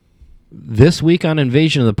This week on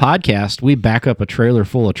Invasion of the Podcast, we back up a trailer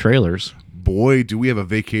full of trailers. Boy, do we have a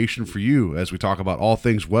vacation for you as we talk about all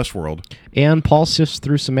things Westworld. And Paul sifts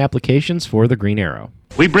through some applications for the Green Arrow.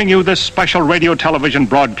 We bring you this special radio television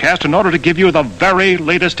broadcast in order to give you the very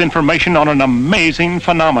latest information on an amazing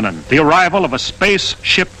phenomenon. The arrival of a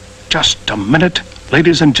spaceship. Just a minute.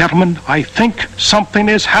 Ladies and gentlemen, I think something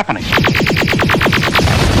is happening.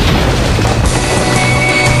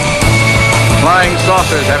 Flying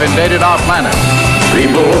saucers have invaded our planet.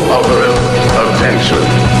 People of Earth, attention.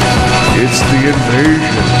 It's the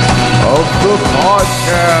invasion of the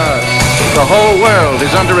podcast. The whole world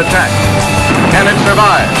is under attack. Can it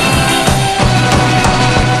survive?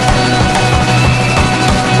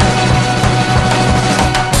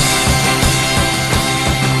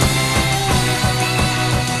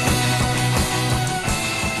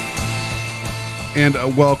 And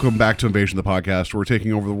welcome back to Invasion of the Podcast. We're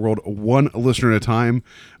taking over the world one listener at a time.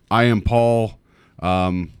 I am Paul.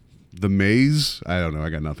 The Maze. I don't know. I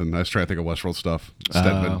got nothing. I was trying to think of Westworld stuff.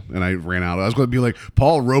 Stedman. And I ran out. I was going to be like,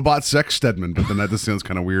 Paul, Robot Sex Stedman. But then that just sounds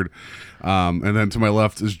kind of weird. And then to my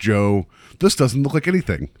left is Joe. This doesn't look like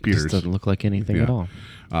anything, Peters. This doesn't look like anything at all.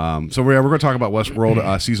 So we're going to talk about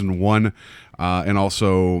Westworld Season 1. And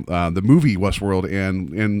also the movie Westworld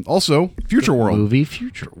and also Future World. Movie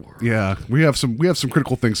Future World. Yeah, we have some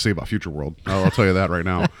critical things to say about Future World. I'll tell you that right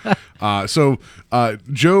now. So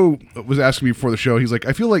Joe was asking me before the show. He's like,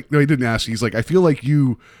 I feel like, no, he didn't ask. He's like, I feel like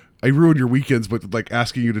I ruined your weekends, but like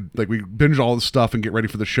asking you to, like, we binge all this stuff and get ready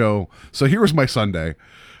for the show. So here was my Sunday,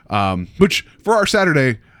 which for our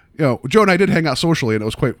Saturday, you know, Joe and I did hang out socially, and it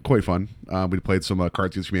was quite fun. We played some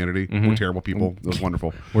Cards Against Humanity. We're terrible people. It was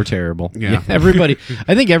wonderful. We're terrible. Yeah. Everybody.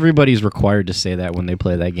 I think everybody's required to say that when they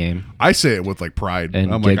play that game. I say it with like pride.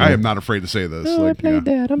 And I'm like, giggle. I am not afraid to say this. Oh, I played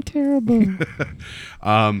that. I'm terrible.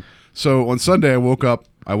 So on Sunday, I woke up.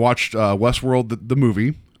 I watched Westworld, the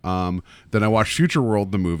movie. Then I watched Future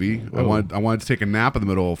World, the movie. I wanted to take a nap in the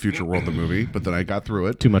middle of Future World, the movie, but then I got through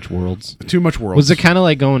it. Too much worlds. Was it kind of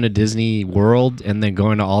like going to Disney World and then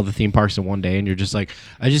going to all the theme parks in one day, and you're just like,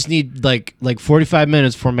 I just need like 45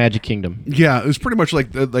 minutes for Magic Kingdom? Yeah, it was pretty much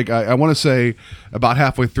like I want to say about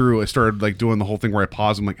halfway through, I started like doing the whole thing where I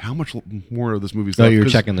paused. I'm like, how much more of this movie? Oh, you were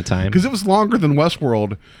checking the time because it was longer than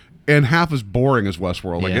Westworld. And half as boring as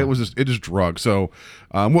Westworld. Like, yeah. it just drug. So,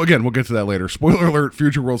 we'll get to that later. Spoiler alert: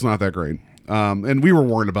 Future World's not that great. And we were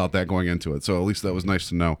warned about that going into it. So at least that was nice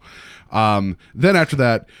to know. Then after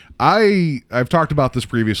that, I've talked about this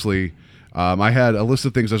previously. I had a list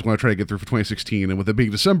of things I was going to try to get through for 2016, and with it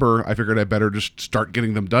being December, I figured I better just start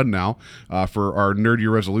getting them done now for our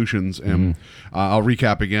nerdier resolutions. And I'll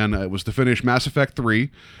recap again. It was to finish Mass Effect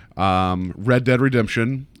 3, Red Dead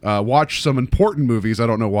Redemption, watch some important movies. I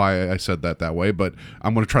don't know why I said that way, but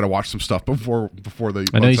I'm going to try to watch some stuff before the.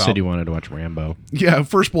 I know you said you wanted to watch Rambo. Yeah,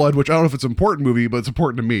 First Blood, which I don't know if it's an important movie, but it's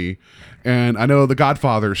important to me. And I know The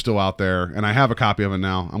Godfather is still out there, and I have a copy of it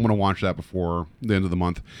now. I'm going to watch that before the end of the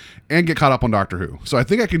month and get caught up on Doctor Who. So I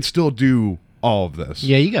think I can still do all of this.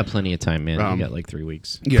 Yeah, you got plenty of time, man. You got like 3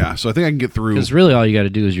 weeks. Yeah, so I think I can get through. Because really all you got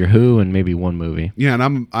to do is your Who and maybe one movie. Yeah,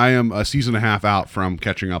 and I am a season and a half out from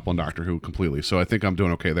catching up on Doctor Who completely, so I think I'm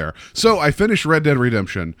doing okay there. So I finished Red Dead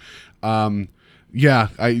Redemption. The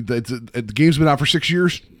game's been out for 6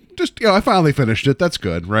 years. Just, I finally finished it. That's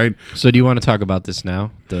good, right? So do you want to talk about this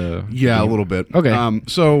now? A little bit. Okay.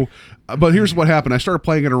 But here's what happened. I started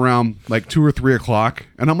playing it around like 2 or 3 o'clock,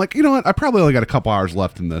 and I'm like, you know what? I probably only got a couple hours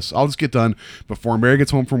left in this. I'll just get done before Mary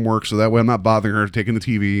gets home from work, so that way I'm not bothering her taking the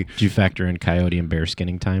TV. Did you factor in coyote and bear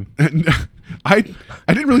skinning time? I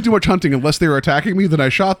didn't really do much hunting unless they were attacking me. Then I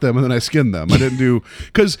shot them and then I skinned them. I didn't do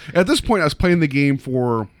because at this point I was playing the game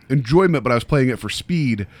for enjoyment, but I was playing it for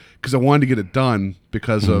speed because I wanted to get it done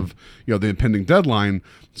because of the impending deadline.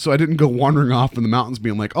 So I didn't go wandering off in the mountains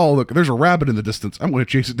being like, oh look, there's a rabbit in the distance. I'm going to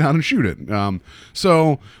chase it down and shoot it.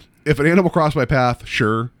 So if an animal crossed my path,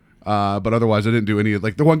 sure. But otherwise I didn't do any.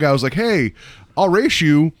 Like the one guy was like, hey, I'll race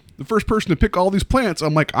you. The first person to pick all these plants.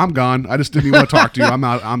 I'm like, I'm gone. I just didn't even want to talk to you. I'm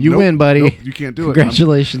out. You win, buddy. Nope, you can't do it.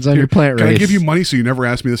 Congratulations on your plant race. Can I give you money so you never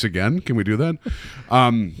ask me this again? Can we do that?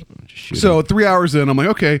 So 3 hours in, I'm like,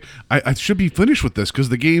 okay, I should be finished with this because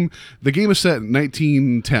the game is set in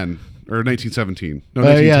 1910. Or 1917. No,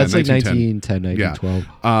 1910. Yeah, it's like 1910,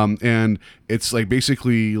 1912. Yeah. And it's like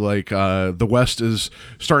basically like the West is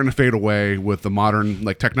starting to fade away with the modern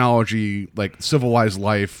like technology, like civilized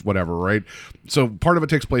life, whatever, right? So part of it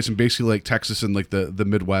takes place in basically like Texas and like the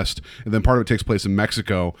Midwest, and then part of it takes place in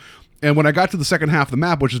Mexico. And when I got to the second half of the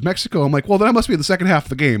map, which is Mexico, I'm like, well, then I must be in the second half of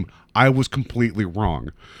the game. I was completely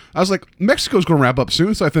wrong. I was like, Mexico's going to wrap up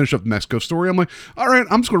soon, so I finished up the Mexico story. I'm like, all right,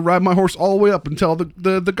 I'm just going to ride my horse all the way up and tell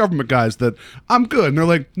the government guys that I'm good. And they're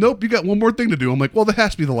like, nope, you got one more thing to do. I'm like, well, that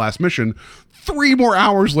has to be the last mission. 3 more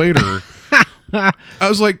hours later, I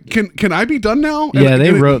was like, can I be done now? Yeah,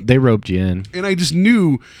 they roped you in. And I just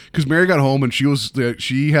knew, because Mary got home and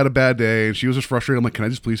she had a bad day and she was just frustrated. I'm like, can I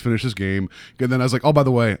just please finish this game? And then I was like, oh, by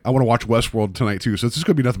the way, I want to watch Westworld tonight too. So it's just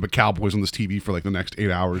going to be nothing but cowboys on this TV for like the next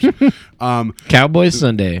 8 hours. Cowboy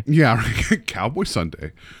Sunday. Yeah, Cowboy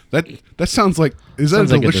Sunday. That sounds like, is that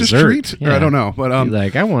Sounds a like a delicious dessert. treat? Yeah. Or I don't know. But You're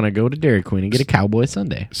like, I want to go to Dairy Queen and get a Cowboy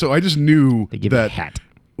Sunday. so I just knew They give you a that hat.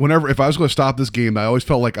 whenever, if I was going to stop this game, I always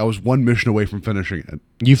felt like I was one mission away from finishing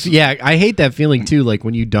it. Yeah, I hate that feeling too. Like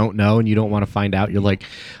when you don't know and you don't want to find out, you're like,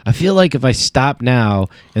 I feel like if I stop now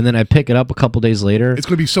and then I pick it up a couple days later, It's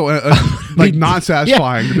going to be so like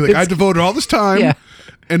non-satisfying to be like, I devoted all this time. Yeah.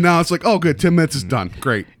 And now it's like, oh, good, 10 minutes is done.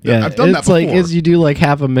 Great. yeah, I've done that it's before. like as you do like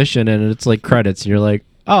half a mission and it's like credits, and you're like,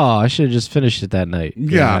 oh, I should have just finished it that night.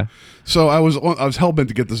 Yeah. So I was hell bent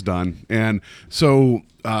to get this done, and so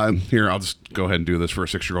here I'll just go ahead and do this for a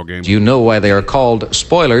 6-year-old game. You know why they are called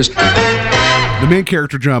spoilers. The main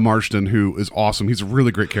character, John Marston, who is awesome. He's a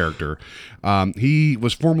really great character. He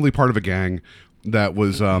was formerly part of a gang that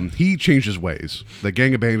was. He changed his ways. The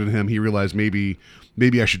gang abandoned him. He realized maybe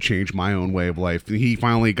I should change my own way of life. And he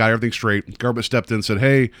finally got everything straight. Government stepped in and said,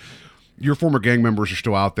 "Hey, your former gang members are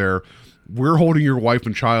still out there. We're holding your wife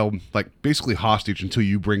and child like basically hostage until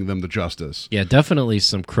you bring them to justice." Yeah, definitely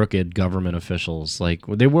some crooked government officials. Like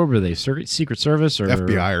what were they? Secret Service or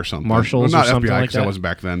FBI or something. Marshals well, or not something FBI like because I that. wasn't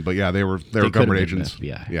back then, but yeah, they were could've government been agents.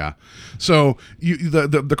 FBI. Yeah. So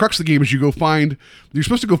the crux of the game is you're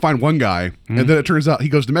supposed to go find one guy, and then it turns out he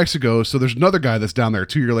goes to Mexico. So there's another guy that's down there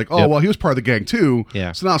too. You're like, oh Yep. well, he was part of the gang too.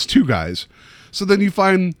 Yeah. So now it's 2 guys. So then you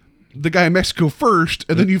find the guy in Mexico first,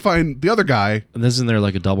 and then you find the other guy. And isn't there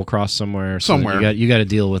like a double cross somewhere? So Somewhere. you got to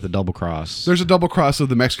deal with a double cross. There's a double cross of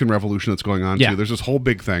the Mexican Revolution that's going on Yeah. too. There's this whole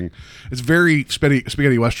big thing. It's very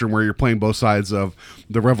spaghetti western where you're playing both sides of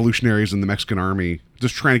the revolutionaries and the Mexican army,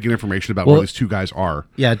 just trying to get information about where these 2 guys are.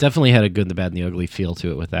 Yeah, it definitely had a good, the bad, and the ugly feel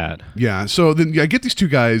to it with that. Yeah, so then I get these 2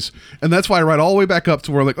 guys, and that's why I ride all the way back up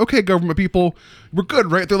to where like, okay, government people, we're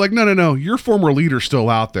good, right? They're like, no, your former leader's still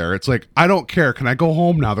out there. It's like, I don't care. Can I go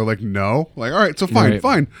home now? They're like, no. Like, all right, so fine.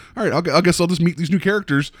 All right, I guess I'll just meet these new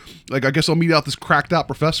characters. Like, I guess I'll meet out this cracked out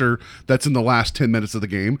professor that's in the last 10 minutes of the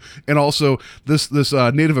game, and also this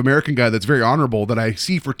Native American guy that's very honorable that I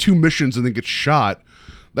see for 2 missions and then gets shot.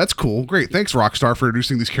 That's cool. Great. Thanks, Rockstar, for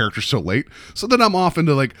introducing these characters so late. So then I'm off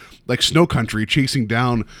into like snow country chasing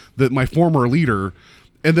down my former leader.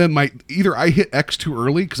 And then either I hit X too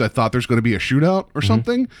early because I thought there's going to be a shootout or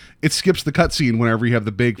something. It skips the cutscene whenever you have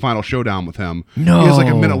the big final showdown with him. No. He has like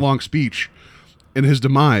a minute-long speech in his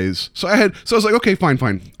demise. So I was like, okay,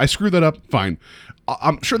 fine. I screwed that up. Fine.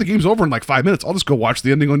 I'm sure the game's over in like 5 minutes. I'll just go watch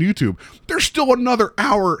the ending on YouTube. There's still another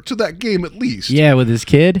hour to that game at least. Yeah, with his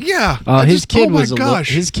kid. Yeah. His kid oh my was gosh.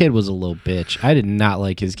 his kid was a little bitch. I did not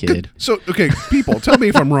like his kid. So, okay, people, tell me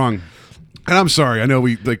if I'm wrong. And I'm sorry. I know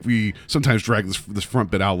we sometimes drag this front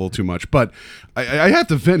bit out a little too much, but I have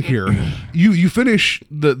to vent here. You finish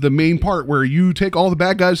the main part where you take all the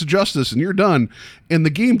bad guys to justice and you're done. And the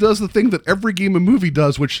game does the thing that every game and movie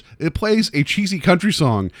does, which it plays a cheesy country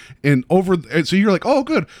song and so you're like, oh,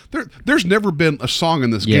 good. There's never been a song in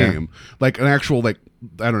this game, like an actual like.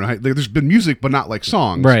 I don't know. There's been music, but not like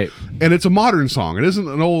songs, Right? And it's a modern song. It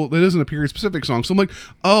isn't a period specific song. So I'm like,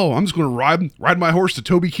 oh, I'm just going to ride my horse to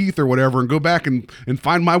Toby Keith or whatever, and go back and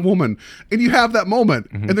find my woman. And you have that moment,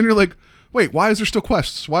 and then you're like, wait, why is there still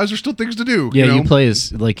quests? Why is there still things to do? Yeah, you play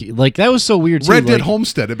as like that was so weird too. Red Dead like,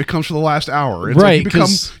 Homestead. It becomes for the last hour. It's Right, like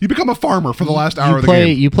 'cause you become a farmer for the last hour of the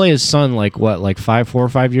game. You play his son like what, like 4 or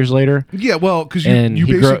 5 years later. Yeah, well, because And you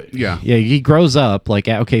basically he grows up like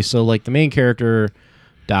okay, so like the main character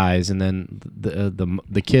dies, and then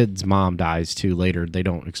the kid's mom dies too later. They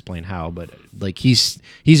don't explain how, but like he's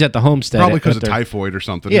at the homestead probably because of their- typhoid or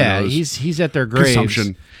something. Yeah, who knows? he's at their graves,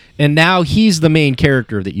 Consumption. and now he's the main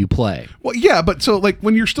character that you play. Well, yeah, but so like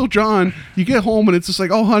when you're still John, you get home and it's just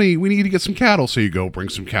like, oh, honey, we need to get some cattle. So you go bring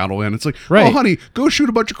some cattle in. It's like, oh, Right. honey, go shoot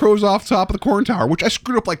a bunch of crows off the top of the corn tower, which I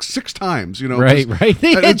screwed up like 6 times. You know, Right. They it's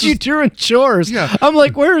had you just- doing chores. Yeah. I'm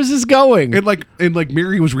like, where is this going? And like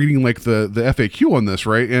Mary was reading like the FAQ on this,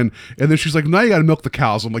 right? And then she's like, now you got to milk the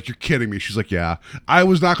cows. I'm like, you're kidding me. She's like, yeah. I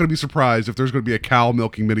was not going to be surprised if there's going to be a cow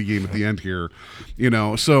milking minigame at the end here, you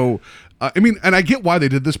know. So I mean, and I get why they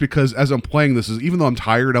did this, because as I'm playing this, even though I'm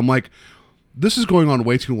tired, I'm like, this is going on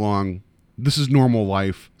way too long. This is normal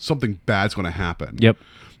life. Something bad's going to happen. Yep.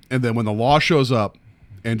 and then when the law shows up,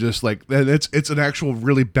 and just like it's an actual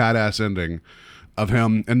really badass ending of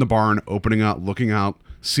him in the barn opening out, looking out,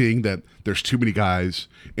 seeing that there's too many guys,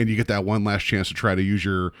 and you get that one last chance to try to use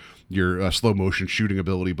your slow motion shooting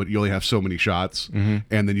ability, but you only have so many shots, and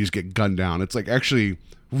then you just get gunned down. It's like actually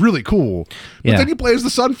really cool. But then you play as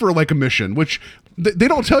the son for like a mission, which they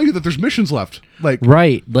don't tell you that there's missions left. Like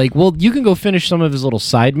right, like well, you can go finish some of his little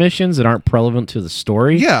side missions that aren't relevant to the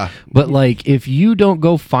story. Yeah, but like if you don't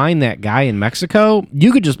go find that guy in Mexico,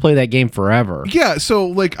 you could just play that game forever. Yeah, so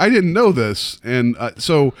like I didn't know this, and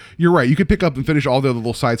so you're right. You could pick up and finish all the other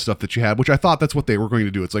little side stuff that you had, which I thought that's what they were going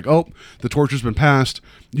to do. It's like, oh, the torture's been passed.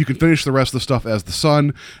 You can finish the rest of the stuff as the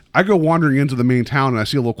son. I go wandering into the main town and I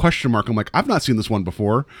see a little question mark. I'm like, I've not seen this one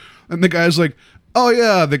before, and the guy's like, oh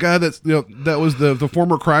yeah, the guy that's that was the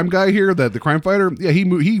former crime guy here, the crime fighter. Yeah,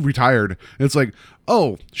 he retired. And it's like,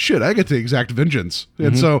 oh shit, I get to exact vengeance.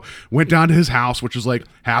 And so went down to his house, which is like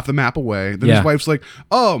half the map away. Then his wife's like,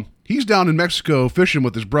 oh, he's down in Mexico fishing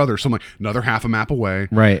with his brother. So I'm like, another half a map away.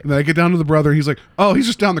 Right. And then I get down to the brother. He's like, oh, he's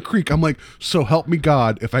just down the creek. I'm like, so help me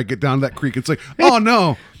God, if I get down to that creek. It's like, oh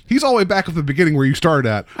no. He's all the way back at the beginning where you started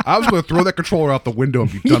at. I was going to throw that controller out the window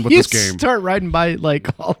and be done with this game. Start riding by like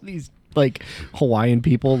all these like Hawaiian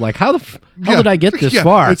people. Like how did I get this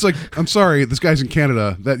far? It's like, I'm sorry, this guy's in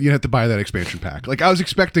Canada. That you have to buy that expansion pack. Like I was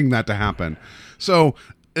expecting that to happen. So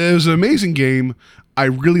it was an amazing game. I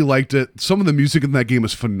really liked it. Some of the music in that game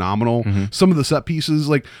is phenomenal. Some of the set pieces,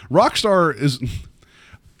 like Rockstar is.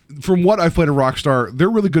 From what I've played of Rockstar, they're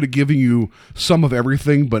really good at giving you some of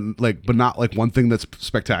everything, but not like one thing that's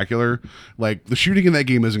spectacular. Like the shooting in that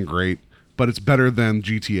game isn't great, but it's better than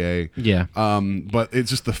GTA. Yeah. But it's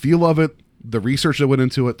just the feel of it, the research that went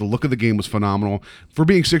into it, the look of the game was phenomenal. For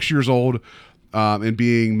being 6 years old, and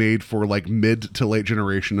being made for like mid to late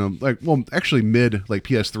generation of actually mid like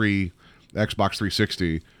PS3, Xbox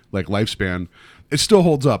 360 like lifespan. It still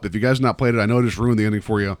holds up. If you guys have not played it, I know I just ruined the ending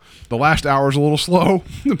for you. The last hour is a little slow,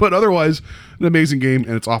 but otherwise, an amazing game,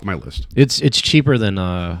 and it's off my list. It's cheaper than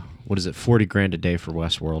what is it, $40,000 a day for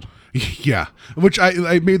Westworld? Yeah, which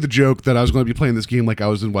I made the joke that I was going to be playing this game like I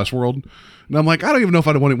was in Westworld, and I'm like, I don't even know if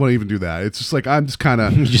I want to even do that. It's just like I'm just kind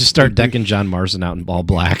of you just start decking John Marston out in all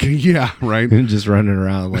black. Yeah, right, and just running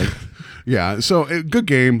around like. Yeah, so good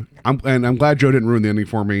game. I'm glad Joe didn't ruin the ending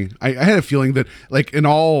for me. I had a feeling that like in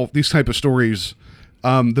all these type of stories.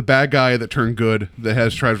 The bad guy that turned good, that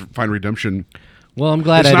has tried to find redemption. Well, I'm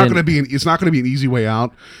glad it's not going to be an easy way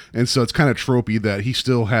out, and so it's kind of tropey that he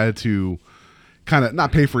still had to kind of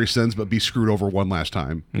not pay for his sins, but be screwed over one last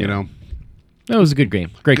time. You know, that was a good game,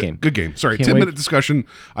 great game, good game. Sorry, Can't 10-minute discussion.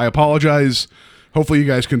 I apologize. Hopefully, you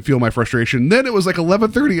guys can feel my frustration. Then it was like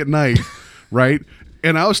 11:30 at night, right?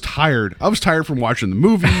 And I was tired. I was tired from watching the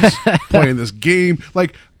movies, playing this game.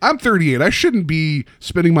 Like, I'm 38. I shouldn't be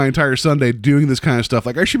spending my entire Sunday doing this kind of stuff.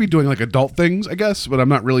 Like, I should be doing, like, adult things, I guess, but I'm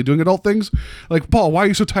not really doing adult things. Like, Paul, why are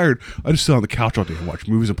you so tired? I just sit on the couch all day and watch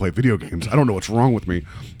movies and play video games. I don't know what's wrong with me.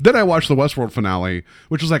 Then I watched the Westworld finale,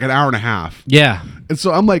 which was like an hour and a half. Yeah. And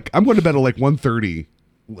so I'm like, I'm going to bed at, like, 1:30.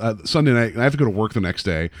 Sunday night, and I have to go to work the next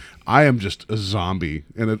day. I am just a zombie.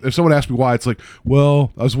 And if someone asks me why, it's like,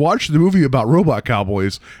 well, I was watching the movie about robot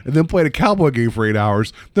cowboys and then played a cowboy game for 8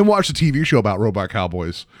 hours, then watched a TV show about robot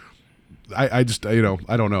cowboys. I just, I don't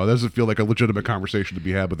know. That doesn't feel like a legitimate conversation to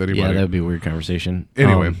be had with anybody. Yeah, that would be a weird conversation.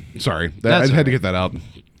 Anyway, sorry. I had to get that out.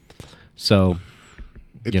 So,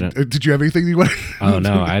 did you have anything you want? Oh,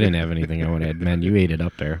 no, I didn't have anything I want to add. Man, you ate it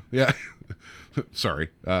up there. Yeah. Sorry.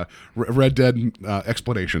 Red Dead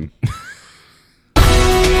explanation.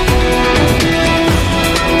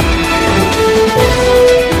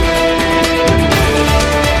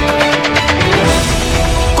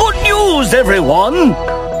 Good news, everyone!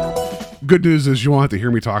 Good news is you won't have to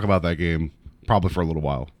hear me talk about that game probably for a little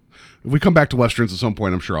while. If we come back to Westerns at some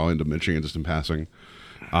point, I'm sure I'll end up mentioning it just in passing.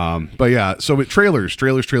 But yeah, so trailers.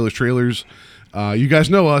 You guys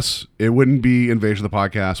know us. It wouldn't be Invasion of the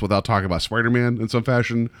Podcast without talking about Spider-Man in some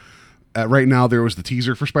fashion. Right now, there was the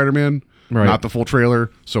teaser for Spider-Man, not the full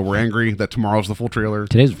trailer. So we're angry that tomorrow's the full trailer.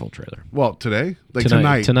 Today's the full trailer. Well, today? Like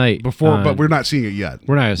tonight. Before, but we're not seeing it yet.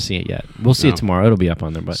 We're not going to see it yet. We'll see it tomorrow. It'll be up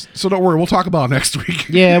on there. But so don't worry. We'll talk about it next week.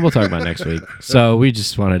 Yeah, we'll talk about it next week. So we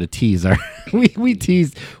just wanted to tease our... we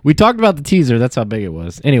teased... We talked about the teaser. That's how big it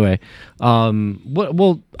was. Anyway,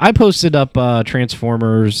 I posted up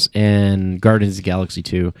Transformers and Guardians of the Galaxy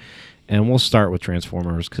 2, and we'll start with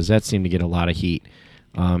Transformers because that seemed to get a lot of heat,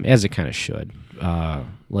 as it kind of should.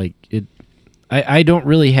 I don't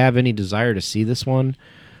really have any desire to see this one,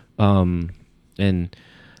 and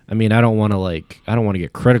I mean I don't want to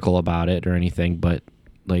get critical about it or anything, but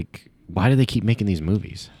like, why do they keep making these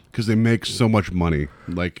movies? because they make so much money.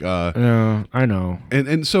 Like, Yeah, I know.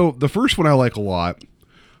 and so the first one I like a lot.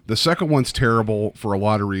 The second one's terrible for a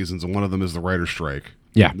lot of reasons, and one of them is the writer's strike.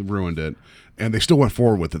 Yeah. That ruined it. And they still went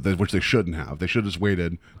forward with it, which they shouldn't have. They should have just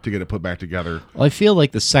waited to get it put back together. Well, I feel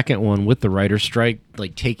like the second one with the writer's strike,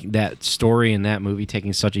 like taking that story and that movie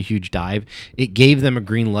taking such a huge dive, it gave them a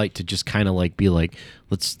green light to just kind of like be like,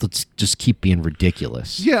 let's just keep being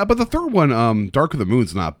ridiculous. Yeah, but the third one, Dark of the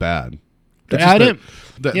Moon's not bad. It's I just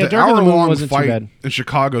didn't. The Dark of the Moon hour-long wasn't too fight bad. in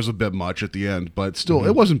Chicago's a bit much at the end, but still,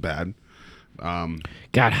 it wasn't bad.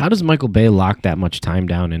 God, how does Michael Bay lock that much time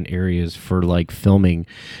down in areas for like filming?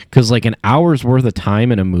 Because like an hour's worth of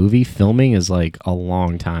time in a movie filming is like a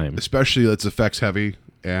long time. Especially it's effects heavy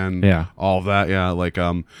and Yeah. all of that. Yeah, like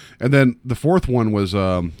and then the fourth one was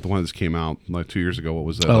the one that came out like 2 years ago. What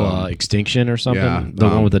was that? Extinction or something? yeah, The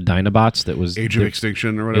one with the Dinobots that was Age of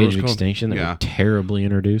Extinction or whatever. Age it's of called. Extinction that Yeah. were terribly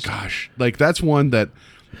introduced. Gosh, like that's one that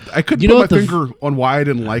I couldn't You know put my what the finger on why I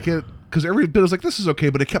didn't like it because every bit was like this is okay,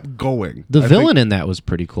 but it kept going. The I villain think- in that was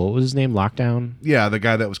pretty cool. What was his name? Lockdown? yeah, the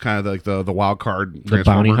guy that was kind of like the wild card, The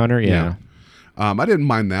bounty transformer. hunter? Yeah. I didn't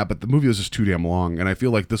mind that, but the movie was just too damn long, and I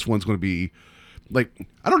feel like this one's going to be like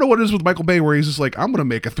I don't know what it is with Michael Bay where he's just like I'm going to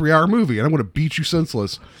make a 3-hour movie and I'm going to beat you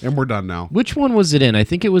senseless, and we're done now. Which one was it in? I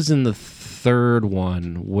think it was in the third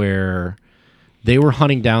one where they were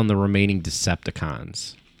hunting down the remaining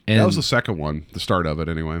Decepticons. And That was the second one, the start of it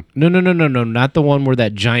anyway. No, not the one where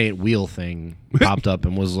that giant wheel thing popped up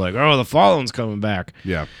and was like, "Oh, the Fallen's coming back."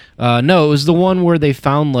 Yeah. No, it was the one where they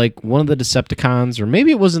found like one of the Decepticons, or maybe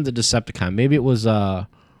it wasn't the Decepticon. Maybe it was I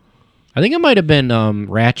think it might have been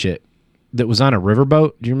Ratchet that was on a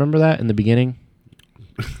riverboat. Do you remember that in the beginning?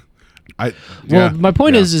 Well, my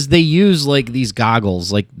point is they use like these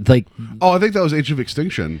goggles, like oh, I think that was Age of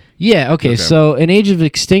Extinction. yeah, okay. So in Age of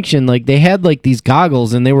Extinction, like they had like these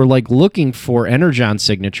goggles and they were like looking for energon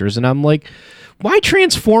signatures, and I'm like, why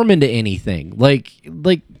transform into anything? Like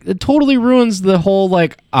it totally ruins the whole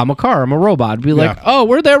like I'm a car, I'm a robot. It'd be like, Yeah. oh,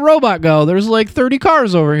 where'd that robot go? There's like 30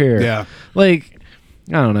 cars over here. Yeah. Like,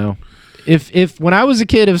 I don't know. If when I was a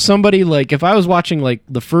kid, if somebody like if I was watching like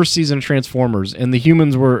the first season of Transformers and the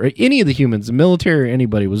humans were or any of the humans, the military or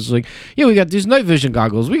anybody was like, yeah, we got these night vision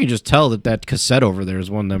goggles, we can just tell that cassette over there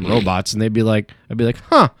is one of them robots, and I'd be like,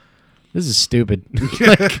 huh, this is stupid.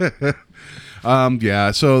 Like,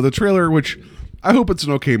 Yeah, so the trailer, which I hope it's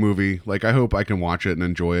an okay movie. Like I hope I can watch it and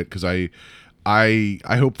enjoy it because I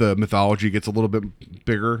hope the mythology gets a little bit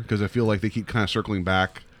bigger because I feel like they keep kind of circling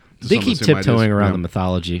back. they keep tiptoeing around the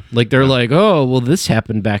mythology. Like they're like, oh, well, this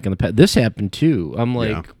happened back in the past. This happened too. I'm like,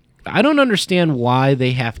 Yeah. I don't understand why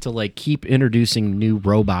they have to like keep introducing new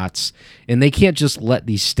robots and they can't just let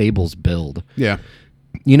these stables build. Yeah.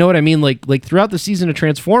 You know what I mean? Like throughout the season of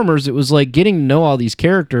Transformers, it was like getting to know all these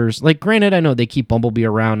characters. Like, granted, I know they keep Bumblebee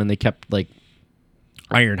around and they kept like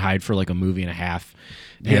Ironhide for like a movie and a half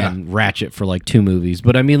and Ratchet for like 2 movies.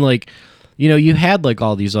 But I mean, like, you know, you had like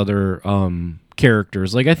all these other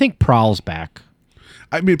characters. Like I think Prowl's back.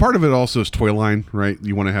 I mean, part of it also is toy line, right?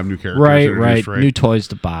 You want to have new characters, Right, introduced, new toys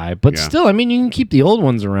to buy. But Yeah. still, I mean, you can keep the old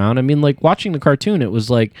ones around. I mean, like watching the cartoon, it was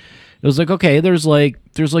like okay, there's like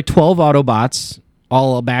 12 Autobots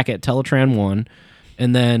all back at Teletran 1.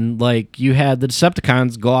 And then like you had the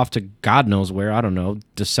Decepticons go off to God knows where, I don't know,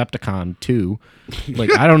 Decepticon 2.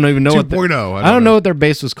 Like I don't even know what 2.0, I don't know what their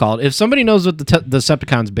base was called. If somebody knows what the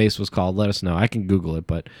Decepticons base was called, let us know. I can Google it,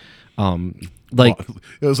 but like Well,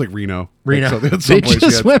 it was like Reno. Reno. Like, They someplace,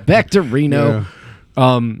 just yeah. went back to Reno.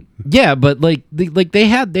 Yeah, but like they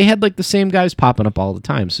had like the same guys popping up all the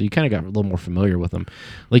time, so you kind of got a little more familiar with them.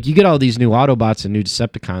 Like you get all these new Autobots and new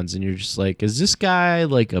Decepticons, and you're just like, is this guy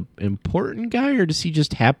like a important guy, or does he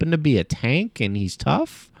just happen to be a tank and he's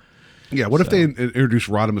tough? Yeah, what if they introduced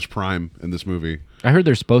Rodimus Prime in this movie? I heard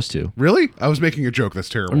they're supposed to. Really? I was making a joke. That's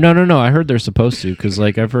terrible. No. I heard they're supposed to because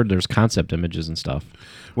like I've heard there's concept images and stuff.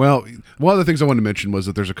 Well, one of the things I wanted to mention was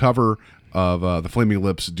that there's a cover of the Flaming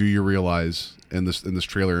Lips. Do you realize in this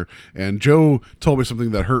trailer? And Joe told me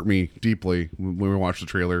something that hurt me deeply when we watched the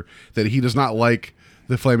trailer. That he does not like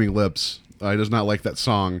the Flaming Lips. He does not like that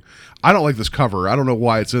song. I don't like this cover. I don't know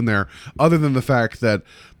why it's in there, other than the fact that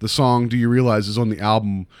the song "Do You Realize" is on the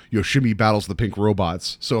album Yoshimi Battles the Pink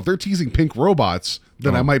Robots. So if they're teasing pink robots,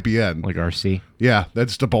 then I might be in. Like RC. Yeah,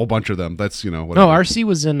 that's just a whole bunch of them. That's No, whatever. RC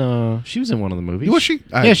was in. She was in one of the movies. Was she?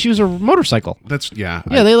 Yeah, she was a motorcycle. That's yeah.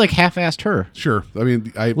 Yeah, they like half-assed her. Sure. I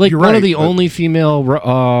mean, Like you're one right, of the but only female.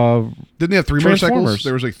 Didn't they have 3 motorcycles? Transformers.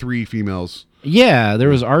 There was like 3 females. Yeah, there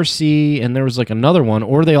was RC and there was like another one,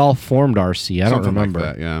 or they all formed RC. I don't Something remember.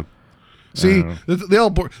 Like that, yeah. See, they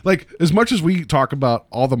all like as much as we talk about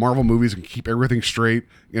all the Marvel movies and keep everything straight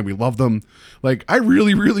and we love them. Like I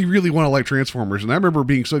really, really, really want to like Transformers, and I remember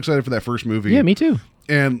being so excited for that first movie. Yeah, me too.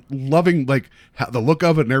 And loving like how the look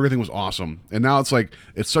of it and everything was awesome. And now it's like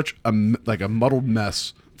it's such a muddled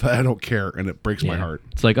mess that I don't care, and it breaks my heart.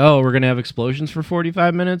 It's like, oh, we're gonna have explosions for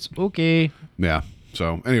 45 minutes. Okay. Yeah.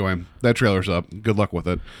 So anyway, that trailer's up. Good luck with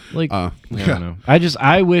it. Like, I don't know.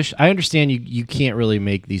 I understand you can't really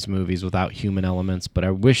make these movies without human elements, but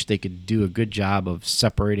I wish they could do a good job of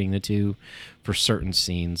separating the two for certain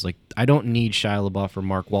scenes. Like, I don't need Shia LaBeouf or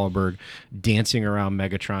Mark Wahlberg dancing around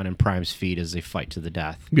Megatron and Prime's feet as they fight to the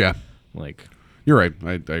death. Yeah. Like, you're right.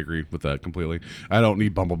 I agree with that completely. I don't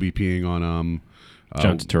need Bumblebee peeing on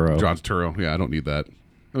John Turturro. John Turturro. Yeah, I don't need that.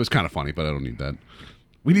 It was kind of funny, but I don't need that.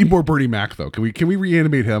 We need more Bernie Mac though. Can we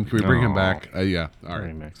reanimate him? Can we bring him back? Yeah. All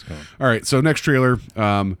right. All right. So next trailer,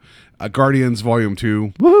 Guardians Volume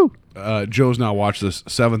 2. Woohoo! Joe's now watched this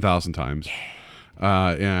 7,000 times,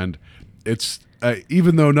 and it's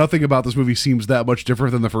even though nothing about this movie seems that much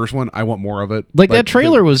different than the first one, I want more of it. Like that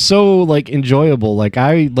trailer was so like enjoyable. Like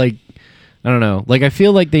I don't know. Like I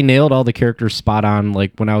feel like they nailed all the characters spot on.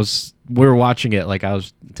 Like when we were watching it, like I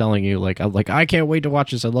was telling you, I can't wait to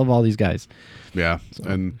watch this. I love all these guys. Yeah, so.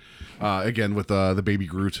 And again with the Baby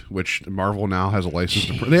Groot, which Marvel now has a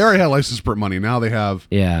license. They already had a license to print money. Now they have.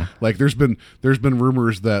 Yeah. Like there's been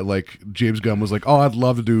rumors that like James Gunn was like, oh, I'd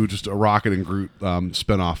love to do just a Rocket and Groot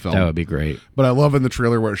spinoff film. That would be great. But I love in the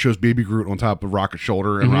trailer where it shows Baby Groot on top of Rocket's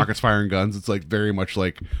shoulder and Rocket's firing guns. It's like very much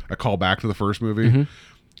like a callback to the first movie.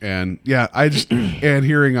 And yeah, and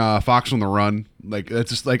hearing Fox on the Run, like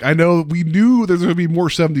it's just like I know we knew there's going to be more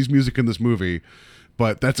 70s music in this movie,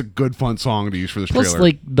 but that's a good fun song to use for this trailer. Plus,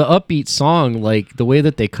 like the upbeat song, like the way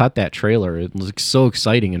that they cut that trailer, it was like, so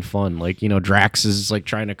exciting and fun. Like Drax is like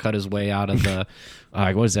trying to cut his way out of the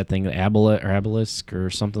what is that thing, the Obelisk or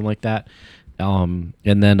something like that. And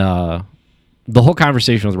then the whole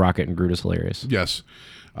conversation with Rocket and Groot is hilarious. Yes.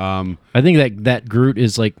 I think that Groot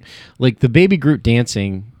is like the Baby Groot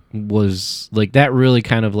dancing was like that really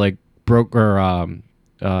kind of like broke or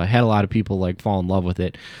had a lot of people like fall in love with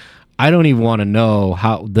it. I don't even want to know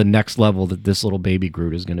how the next level that this little baby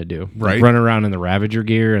Groot is going to do. Right. Like, running around in the Ravager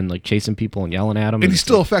gear and like chasing people and yelling at them. And he's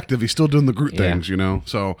still effective. He's still doing the Groot things,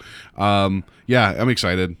 So, yeah, I'm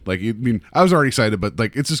excited. Like, I mean, I was already excited, but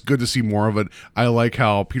like, it's just good to see more of it. I like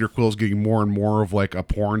how Peter Quill's getting more and more of like a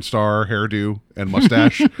porn star hairdo and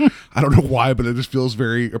mustache. I don't know why, but it just feels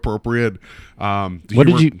very appropriate. What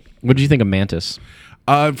did you think of Mantis?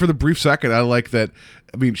 For the brief second, I like that.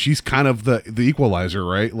 I mean, she's kind of the equalizer,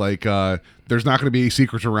 right? Like, there's not going to be any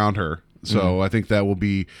secrets around her. So I think that will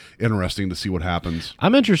be interesting to see what happens.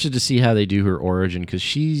 I'm interested to see how they do her origin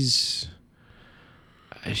because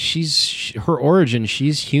her origin.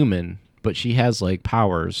 She's human, but she has like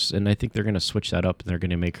powers, and I think they're going to switch that up and they're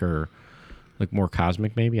going to make her like more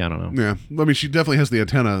cosmic. Maybe I don't know. Yeah, I mean, she definitely has the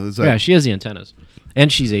antenna. Yeah, she has the antennas,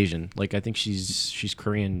 and she's Asian. Like I think she's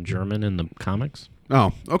Korean German in the comics.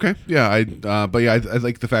 Oh, okay. Yeah, but yeah, I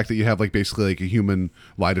like the fact that you have like basically like a human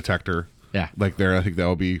lie detector. Yeah, like there, I think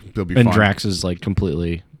they'll be and fun. Drax is like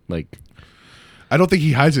completely like. I don't think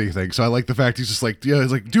he hides anything, so I like the fact he's just like, yeah,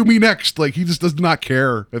 he's like, do me next. Like he just does not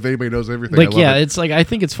care if anybody knows everything. Like it's like I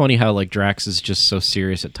think it's funny how like Drax is just so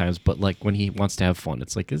serious at times, but like when he wants to have fun,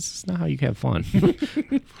 it's like this is not how you have fun.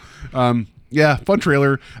 Yeah, fun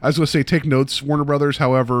trailer. I was going to say take notes, Warner Brothers.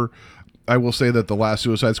 However, I will say that the last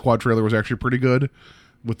Suicide Squad trailer was actually pretty good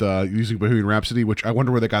with using Bohemian Rhapsody, which I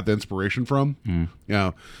wonder where they got the inspiration from.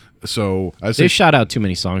 Yeah. So they shot out too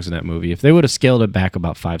many songs in that movie. If they would have scaled it back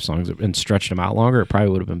about 5 songs and stretched them out longer, it probably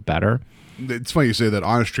would have been better. It's funny you say that.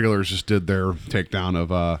 Honest Trailers just did their takedown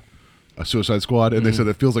of a Suicide Squad, and they said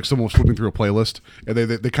it feels like someone was flipping through a playlist, and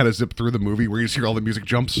they kind of zipped through the movie where you just hear all the music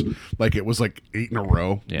jumps, like it was like 8 in a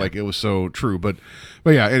row. Yeah. Like it was so true. But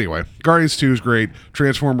yeah, anyway, Guardians 2 is great.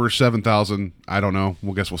 Transformers 7,000, I don't know.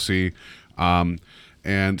 We'll see.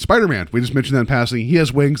 And Spider-Man, we just mentioned that in passing. He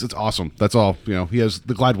has wings. It's awesome. That's all. He has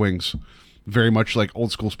the glide wings, very much like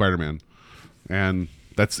old school Spider-Man. And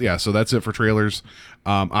so that's it for trailers.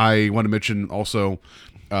 I want to mention also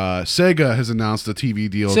Sega has announced a TV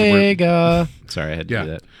deal. Sorry, I had to do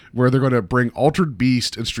that. Where they're going to bring Altered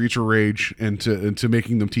Beast and Streets of Rage into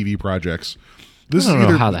making them TV projects. I don't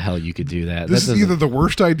know how the hell you could do that. This is either the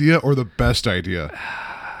worst idea or the best idea.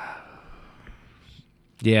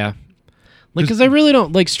 Yeah. Like, because I really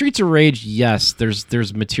don't like Streets of Rage. Yes,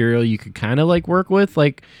 there's material you could kind of like work with.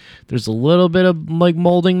 Like, there's a little bit of like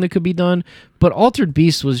molding that could be done. But Altered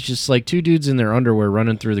Beast was just like 2 dudes in their underwear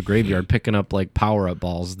running through the graveyard picking up like power up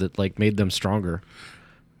balls that like made them stronger.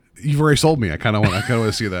 You've already sold me. I kind of want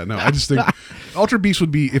to see that. No, I just think Ultra Beast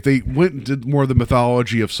would be if they went and did more of the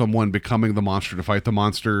mythology of someone becoming the monster to fight the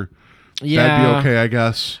monster. Yeah, That'd be okay, I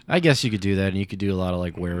guess. I guess you could do that, and you could do a lot of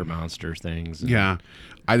like were-monster things. Yeah,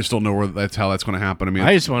 I just don't know how that's going to happen. I mean,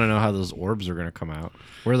 I just want to know how those orbs are going to come out.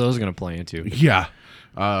 Where are those going to play into? yeah.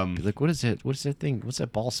 Be like, what is it? What's that thing? What's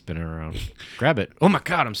that ball spinning around? Grab it. Oh my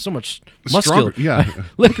God, I'm so much muscular. Stronger. Yeah.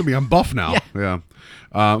 Look at me. I'm buff now. Yeah.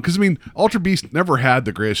 Because, I mean, Ultra Beast never had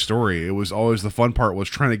the greatest story. It was always the fun part was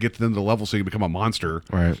trying to get them to the level so you become a monster.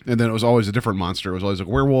 Right. And then it was always a different monster. It was always a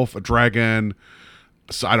werewolf, a dragon.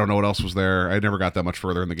 So I don't know what else was there. I never got that much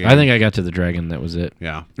further in the game. I think I got to the dragon. That was it.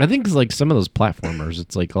 Yeah. I think it's like some of those platformers.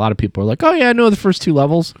 It's like a lot of people are like, oh yeah, I know the first 2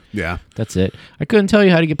 levels. Yeah. That's it. I couldn't tell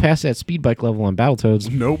you how to get past that speed bike level on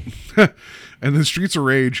Battletoads. Nope. And then Streets of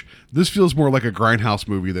Rage, this feels more like a Grindhouse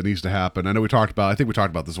movie that needs to happen. I think we talked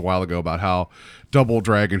about this a while ago about how Double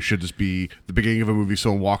Dragon should just be the beginning of a movie.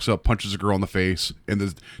 Someone walks up, punches a girl in the face, and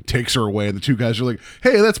then takes her away. And the 2 guys are like,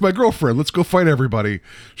 hey, that's my girlfriend. Let's go fight everybody.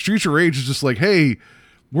 Streets of Rage is just like, hey,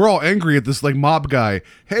 we're all angry at this like mob guy.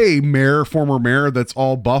 Hey, former mayor that's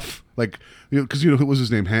all buff. Like, because who was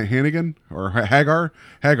his name? Hannigan or Hagar?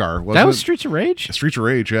 Hagar. That was Streets of Rage? Streets of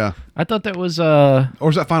Rage, yeah. I thought that was... Or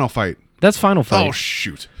was that Final Fight? That's Final Fight. Oh,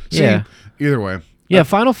 shoot. See, Yeah. Either way. Yeah,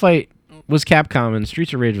 Final Fight was Capcom and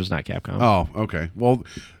Streets of Rage was not Capcom. Oh, okay. Well,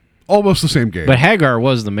 almost the same game. But Hagar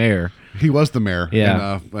was the mayor. He was the mayor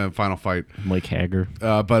Yeah. in Final Fight. Mike Hagar.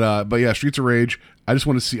 But yeah, Streets of Rage. I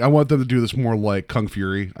want them to do this more like Kung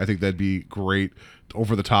Fury. I think that'd be great.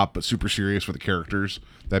 Over the top, but super serious with the characters.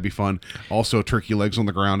 That'd be fun. Also, turkey legs on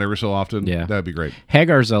the ground every so often. Yeah. That'd be great.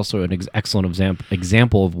 Hagar is also an excellent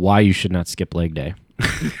example of why you should not skip leg day.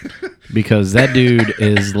 Because that dude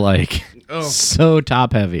is like so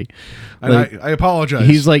top heavy. And Like, I apologize.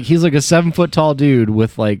 he's like a 7 foot tall dude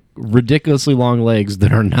with like ridiculously long legs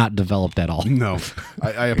that are not developed at all. No,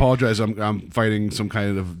 I apologize. I'm fighting some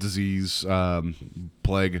kind of disease,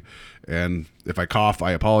 plague, and if I cough,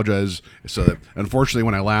 I apologize. So that, unfortunately,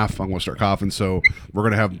 when I laugh, I'm going to start coughing. So we're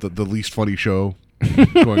going to have the least funny show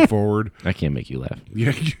going forward. I can't make you laugh.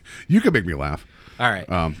 Yeah, you can make me laugh. All right.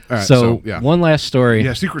 All right. So, yeah. one last story.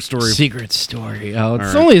 Yeah, secret story. Secret story. Oh,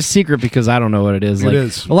 it's right. only a secret because I don't know what it is. Like,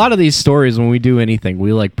 is. A lot of these stories, when we do anything,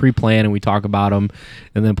 we like pre-plan and we talk about them,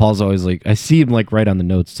 and then Paul's always like, I see him like right on the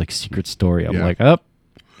notes, it's like secret story. I'm Yeah. like, oh,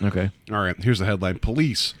 okay. All right, here's the headline.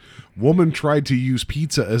 Police. Woman tried to use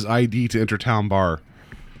pizza as ID to enter town bar.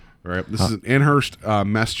 All right, this is in Amherst,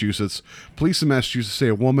 Massachusetts. Police in Massachusetts say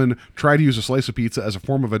a woman tried to use a slice of pizza as a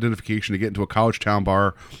form of identification to get into a college town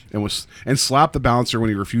bar and slapped the bouncer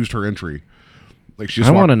when he refused her entry. Like she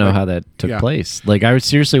just I want to know like, how that took yeah. place. Like, I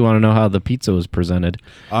seriously want to know how the pizza was presented.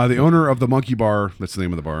 The owner of the Monkey Bar, that's the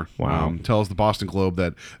name of the bar, Wow. tells the Boston Globe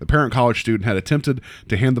that the parent college student had attempted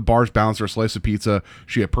to hand the bar's bouncer a slice of pizza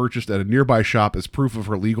she had purchased at a nearby shop as proof of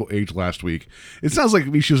her legal age last week. It sounds like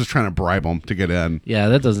she was just trying to bribe him to get in. Yeah,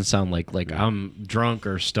 that doesn't sound like I'm drunk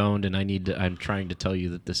or stoned and I'm trying to tell you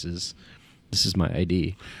that this is my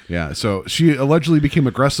ID. Yeah, so she allegedly became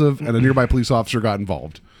aggressive, and a nearby police officer got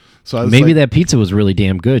involved. So I was Maybe like, that pizza was really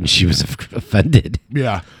damn good and she was offended.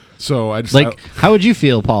 yeah. So I just Like, how would you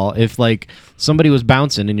feel, Paul, if like somebody was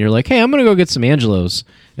bouncing and you're like, hey, I'm gonna go get some Angelo's,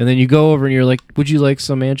 and then you go over and you're like, would you like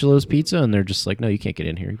some Angelo's pizza? And they're just like, no, you can't get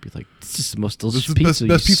in here. You'd be like, this is the most delicious is the pizza.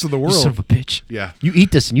 best pizza in the You world. son of a bitch. Yeah. You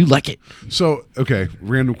eat this and you like it. So, okay,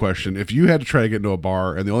 random question. If you had to try to get into a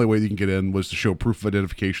bar and the only way you can get in was to show proof of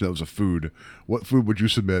identification that was a food, what food would you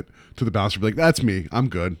submit to the bouncer? Be like, that's me. I'm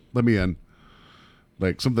good. Let me in.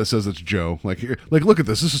 Like something that says it's Joe. Like, here, like look at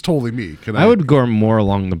this. This is totally me. I would go more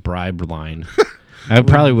along the bribe line. I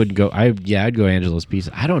probably would go. I'd go Angelo's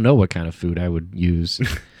Pizza. I don't know what kind of food I would use.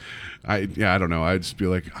 I don't know. I'd just be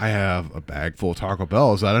like, I have a bag full of Taco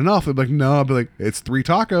Bell. Is that enough? I'd be like, no. I'd be like, it's 3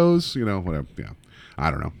 tacos. You know, whatever. Yeah. I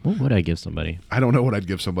don't know. What would I give somebody? I don't know what I'd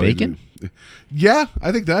give somebody. Bacon? Yeah,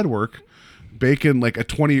 I think that'd work. Bacon, like a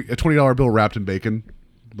 $20 bill wrapped in bacon.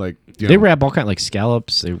 Like They wrap all kind like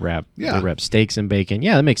scallops. They wrap Yeah. steaks in bacon.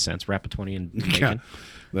 Yeah, that makes sense. Wrap a 20 in bacon. Yeah.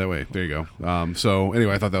 That way, there you go. So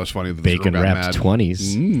anyway, I thought that was funny. That this Bacon girl got wrapped mad.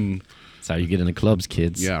 20s. That's how you get into clubs,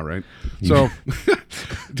 kids. Yeah, right. So,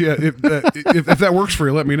 yeah, if that works for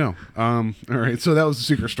you, let me know. All right. So that was the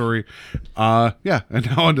secret story. Yeah, and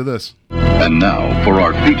now on to this. And now for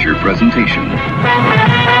our feature presentation.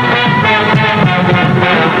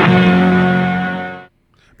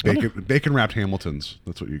 Bacon wrapped Hamiltons.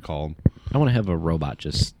 That's what you call them. I want to have a robot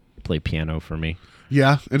just play piano for me.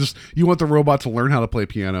 Yeah, and just you want the robot to learn how to play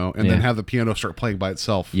piano, and then Yeah. have the piano start playing by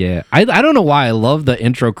itself. Yeah, I don't know why I love the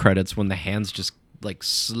intro credits when the hands just like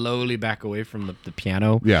slowly back away from the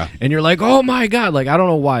piano. Yeah. And you're like, oh my God. Like, I don't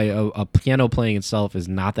know why a piano playing itself is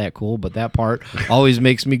not that cool, but that part always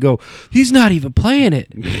makes me go, he's not even playing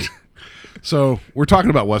it. So we're talking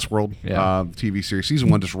about Westworld, TV series. Season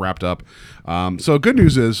 1 just wrapped up. So good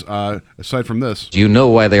news is, aside from this, You know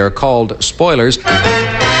why they are called spoilers.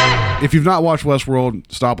 if you've not watched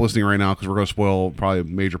Westworld, stop listening right now because we're going to spoil probably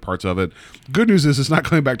major parts of it. Good news is it's not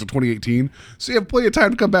coming back to 2018, so you have plenty of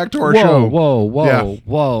time to come back to our show.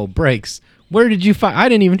 Whoa, breaks. Where did you find? I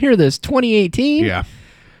didn't even hear this. 2018? Yeah.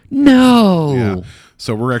 No. Yeah.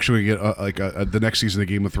 So we're actually going to get the next season of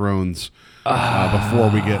Game of Thrones before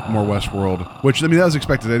we get more Westworld, which, I mean, that was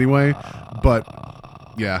expected anyway. But,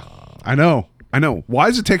 yeah, I know. Why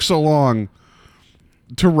does it take so long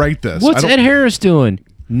to write this? What's Ed Harris doing?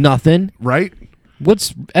 Nothing. Right?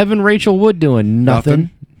 What's Evan Rachel Wood doing? Nothing.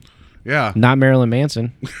 Yeah. Not Marilyn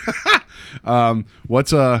Manson.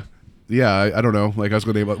 What's yeah, I don't know. Like I was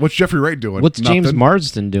going to name. What's Jeffrey Wright doing? What's Nothing. James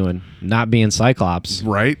Marsden doing? Not being Cyclops.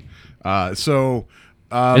 Right. It's so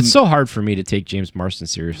hard for me to take James Marsden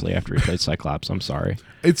seriously after he played Cyclops. I'm sorry.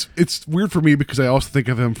 It's weird for me because I also think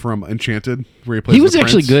of him from Enchanted, where he plays. He was the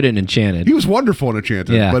actually prince. good in Enchanted. He was wonderful in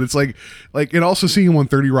Enchanted. Yeah. But it's like, and also seeing him on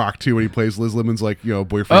 30 Rock too, when he plays Liz Lemon's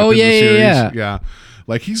boyfriend. Oh, in the yeah, series. yeah.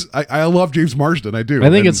 Like I love James Marsden. I do. I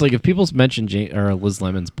think it's like if people mention Liz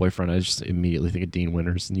Lemon's boyfriend, I just immediately think of Dean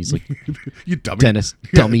Winters, and he's like, you dummy, Dennis,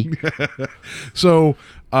 dummy. So,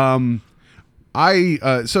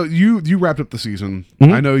 so you wrapped up the season.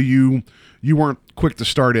 Mm-hmm. I know you weren't quick to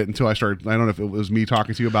start it until I started. I don't know if it was me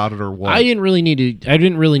talking to you about it or what. I didn't really need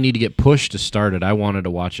to get pushed to start it. I wanted to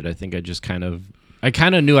watch it. I think I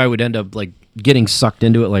kind of knew I would end up like getting sucked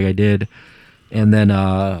into it like I did. And then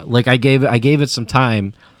I gave it some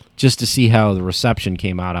time just to see how the reception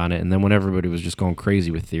came out on it. And then when everybody was just going crazy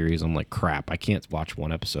with theories, I'm like, crap, I can't watch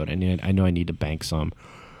one episode. I know I need to bank some.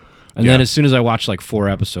 And then as soon as I watched like 4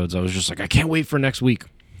 episodes, I was just like, I can't wait for next week.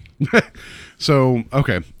 So,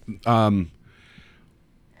 okay.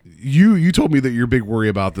 You told me that your big worry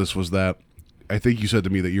about this was that I think you said to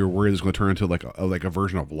me that you were worried it's going to turn into like a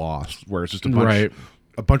version of Lost, where it's just a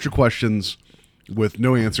bunch of questions with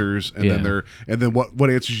no answers, and then what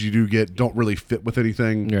answers you do get don't really fit with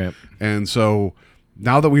anything. Right. And so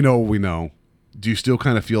now that we know what we know, do you still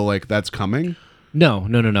kind of feel like that's coming? No.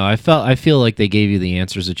 I feel like they gave you the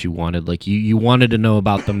answers that you wanted. Like you wanted to know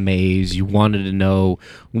about the maze. You wanted to know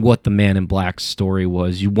what the Man in Black's story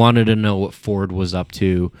was. You wanted to know what Ford was up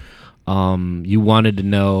to. You wanted to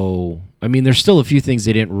know. I mean, there's still a few things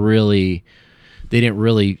they didn't really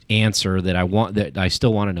answer that I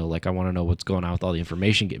still want to know. Like I want to know what's going on with all the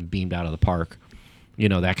information getting beamed out of the park. You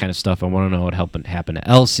know, that kind of stuff. I want to know what happened to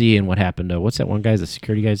Elsie and what happened to what's that one guy's the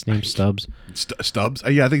security guy's name? Stubbs. Stubbs.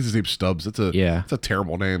 Yeah, I think his name's Stubbs. It's a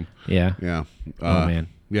terrible name. Yeah. Yeah. Oh man.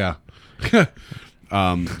 Yeah. But-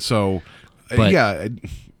 yeah,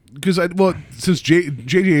 because since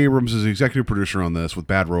J.J. Abrams is the executive producer on this with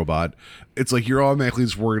Bad Robot, it's like you're automatically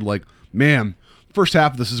just worried, like, man, first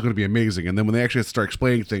half of this is going to be amazing, and then when they actually have to start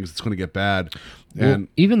explaining things, it's going to get bad. And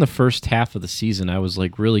even the first half of the season, I was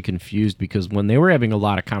like really confused because when they were having a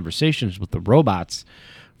lot of conversations with the robots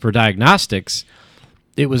for diagnostics,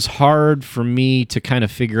 it was hard for me to kind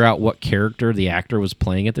of figure out what character the actor was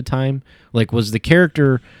playing at the time. Like, was the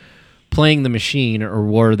character playing the machine, or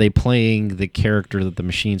were they playing the character that the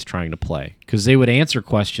machine's trying to play? Because they would answer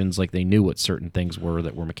questions like they knew what certain things were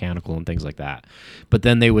that were mechanical and things like that. But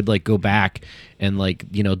then they would like go back and like,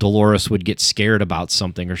 you know, Dolores would get scared about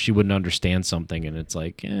something or she wouldn't understand something. And it's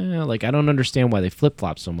like, like I don't understand why they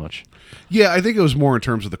flip-flop so much. Yeah, I think it was more in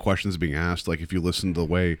terms of the questions being asked. Like if you listen to the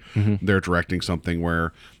way they're directing something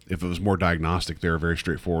where if it was more diagnostic, they're very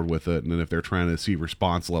straightforward with it. And then if they're trying to see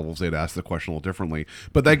response levels, they'd ask the question a little differently.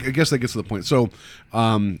 But I guess that gets to the point. So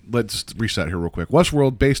let's reset here real quick.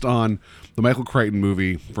 Westworld, based on the Michael Crichton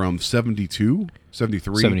movie from 73,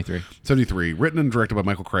 written and directed by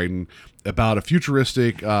Michael Crichton, about a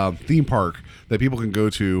futuristic theme park that people can go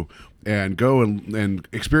to and and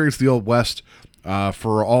experience the Old West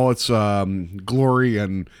for all its glory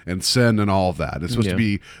and sin and all of that. It's supposed to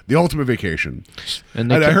be the ultimate vacation.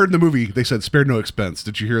 And I heard in the movie they said spared no expense.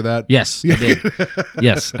 Did you hear that? Yes, I did.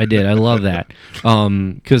 Yes, I did. I love that.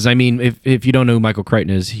 Because I mean, if you don't know who Michael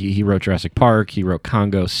Crichton is, he wrote Jurassic Park. He wrote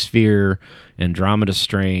Congo, Sphere, Andromeda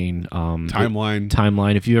Strain,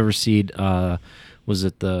 Timeline. If you ever seen, was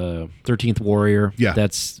it the 13th Warrior? Yeah,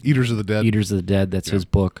 that's Eaters of the Dead. That's his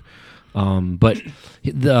book. But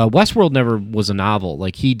the Westworld never was a novel.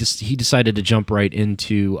 Like he decided to jump right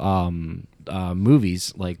into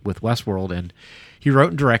movies, like with Westworld, and he wrote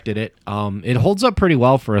and directed it. It holds up pretty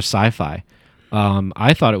well for a sci-fi.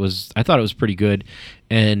 I thought it was pretty good,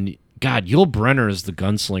 and God, Yul Brynner is the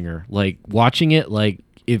gunslinger. Like watching it, like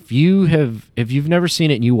if you've never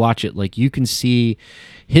seen it and you watch it, like you can see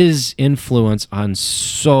his influence on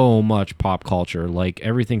so much pop culture, like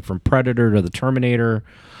everything from Predator to the Terminator.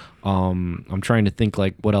 I'm trying to think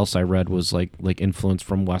like what else I read was like influence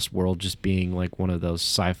from Westworld, just being like one of those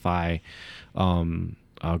sci-fi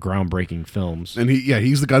groundbreaking films. And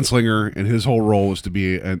he's the gunslinger, and his whole role was to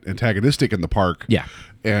be antagonistic in the park. Yeah,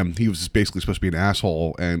 and he was just basically supposed to be an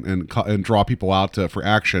asshole and draw people out for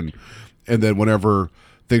action. And then whenever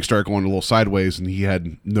things started going a little sideways and he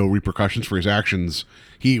had no repercussions for his actions,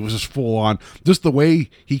 he was just full on, just the way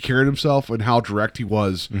he carried himself and how direct he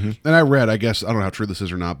was. And I read, I guess, I don't know how true this is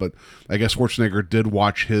or not, but I guess Schwarzenegger did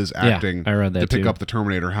watch his acting I read that to pick too. up the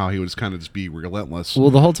Terminator, how he would just kind of just be relentless.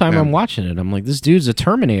 Well, the whole time And- I'm watching it, I'm like, this dude's a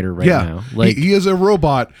Terminator right now. Like he is a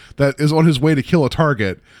robot that is on his way to kill a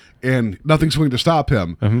target, and nothing's going to stop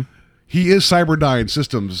him. He is Cyberdyne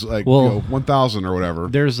Systems, like 1000 or whatever.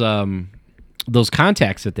 there's those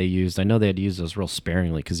contacts that they used. I know they had to use those real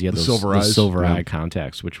sparingly because he had those silver eyes, silver yeah. eye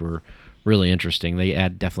contacts, which were really interesting. They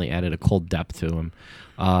definitely added a cold depth to him.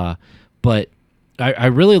 But I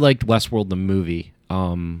really liked Westworld the movie.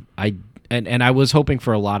 And I was hoping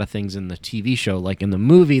for a lot of things in the TV show. Like in the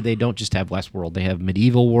movie, they don't just have Westworld; they have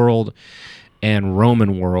Medieval World and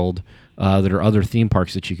Roman World. That are other theme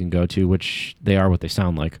parks that you can go to, which they are what they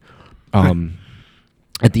sound like.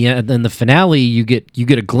 At the end, then the finale, you get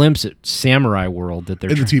a glimpse at Samurai World that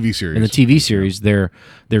they're In the TV series. In the TV series, they're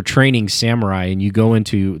training samurai, and you go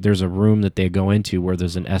into there's a room that they go into where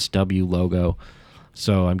there's an SW logo.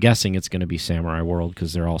 So I'm guessing it's going to be Samurai World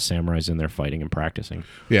because they're all samurais in there fighting and practicing.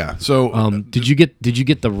 Yeah. So did you get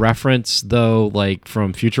the reference though, like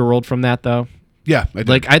from Future World from that though? yeah, I did.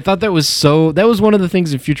 Like I thought that was one of the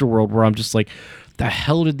things in Future World where I'm just like, the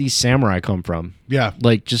hell did these samurai come from? Yeah.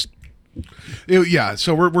 Like just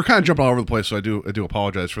So we're kind of jumping all over the place. So I do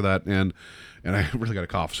apologize for that, and I really got a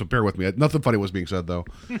cough. So bear with me. Nothing funny was being said though.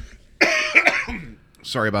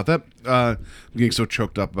 Sorry about that. I'm getting so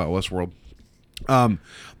choked up about Westworld.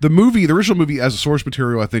 The original movie as a source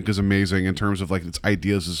material, I think is amazing in terms of like its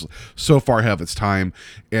ideas is so far ahead of its time,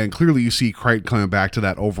 and clearly you see Crichton coming back to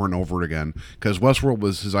that over and over again because Westworld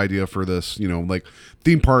was his idea for this, like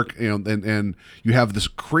theme park, and you have this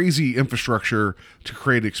crazy infrastructure to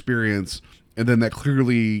create experience, and then that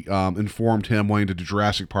clearly informed him wanting to do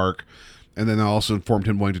Jurassic Park, and then that also informed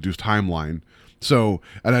him wanting to do Timeline. So,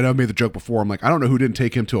 and I know I made the joke before, I'm like, I don't know who didn't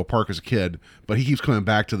take him to a park as a kid, but he keeps coming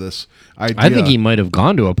back to this idea. I think he might have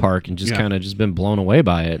gone to a park and just kind of just been blown away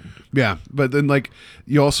by it. Yeah, but then like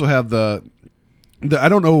you also have the I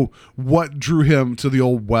don't know what drew him to the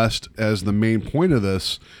Old West as the main point of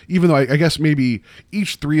this, even though I guess maybe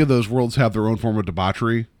each three of those worlds have their own form of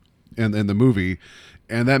debauchery in the movie,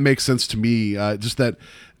 and that makes sense to me. Just that.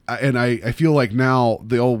 And I feel like now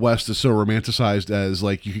the Old West is so romanticized as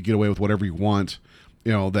like you could get away with whatever you want,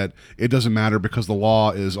 that it doesn't matter because the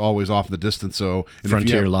law is always off in the distance. So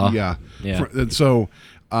Frontier law. Yeah. Yeah. And so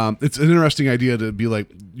it's an interesting idea to be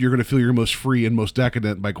like, you're going to feel your most free and most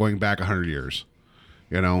decadent by going back 100 years,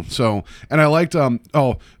 So, and I liked,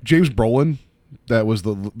 James Brolin, that was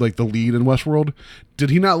the lead in Westworld. Did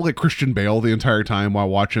he not look like Christian Bale the entire time while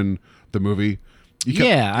watching the movie? It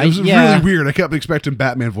was really weird. I kept expecting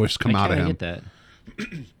Batman voice to come out of him. I get that.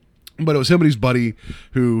 But it was him and his buddy,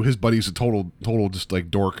 who his buddy's a total just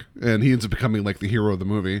like dork, and he ends up becoming like the hero of the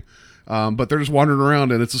movie. But they're just wandering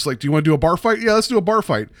around, and it's just like, do you want to do a bar fight? Yeah, let's do a bar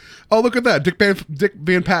fight. Oh, look at that. Dick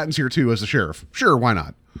Van Patten's here too as the sheriff. Sure, why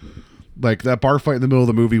not? Like that bar fight in the middle of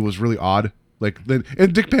the movie was really odd. Like then,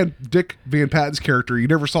 and Dick Van Patten's character, you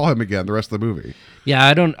never saw him again the rest of the movie.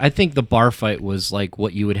 Yeah, I think the bar fight was like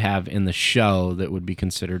what you would have in the show that would be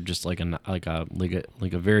considered just like a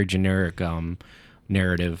very generic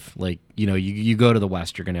narrative. Like, you go to the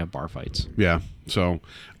West, you're gonna have bar fights. Yeah. So,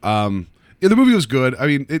 the movie was good. I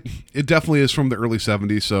mean, it definitely is from the early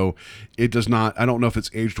 70s, so it does not, I don't know if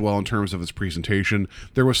it's aged well in terms of its presentation.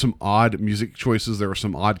 There was some odd music choices, there were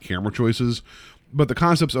some odd camera choices, but the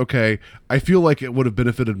concept's okay. I feel like it would have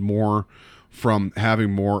benefited more from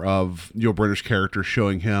having more of Yul Brynner's character,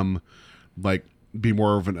 showing him like be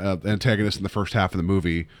more of an antagonist in the first half of the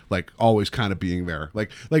movie, like always kind of being there.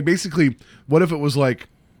 Like basically, what if it was like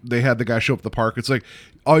they had the guy show up at the park? It's like,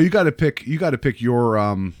 oh, you got to pick your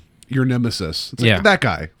nemesis. It's like, that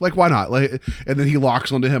guy. Like, why not? Like, and then he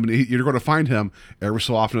locks onto him, and you're going to find him every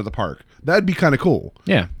so often at the park. That'd be kind of cool.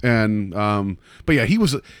 Yeah. And but yeah,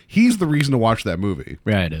 he's the reason to watch that movie.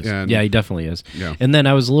 Yeah, it is. And, yeah, he definitely is. Yeah. And then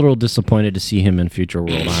I was a little disappointed to see him in Future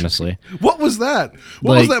World, honestly. What was that?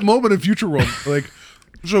 What was that moment in Future World? Like,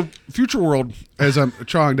 So Future World, as I'm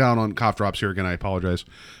chawing down on cough drops here again, I apologize.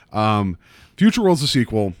 Future World's a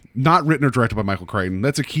sequel, not written or directed by Michael Crichton.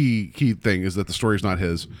 That's a key thing, is that the story's not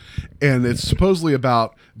his. And it's supposedly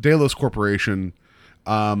about Delos Corporation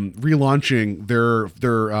relaunching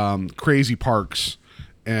their crazy parks,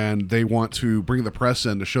 and they want to bring the press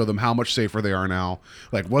in to show them how much safer they are now.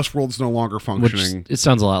 Like, Westworld's no longer functioning. Which, it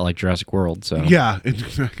sounds a lot like Jurassic World. So Yeah,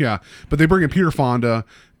 yeah. But they bring in Peter Fonda,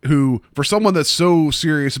 who, for someone that's so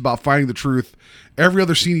serious about finding the truth, every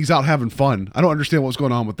other scene he's out having fun. I don't understand what's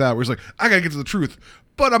going on with that. Where he's like, I gotta get to the truth,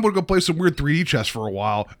 but I'm gonna go play some weird 3D chess for a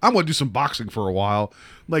while. I'm gonna do some boxing for a while.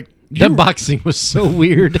 Like, that boxing was so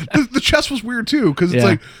weird. The chess was weird too, because it's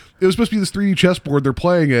like, it was supposed to be this 3D chessboard. They're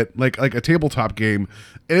playing it like a tabletop game,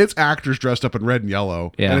 and it's actors dressed up in red and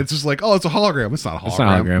yellow. Yeah. And it's just like, oh, it's a hologram. It's not a hologram. It's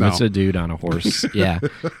not a hologram. No. It's a dude on a horse. Yeah,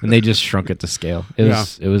 and they just shrunk it to scale.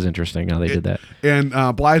 It was interesting how they did that. And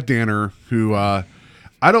Blythe Danner, who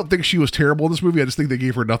I don't think she was terrible in this movie. I just think they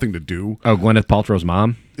gave her nothing to do. Oh, Gwyneth Paltrow's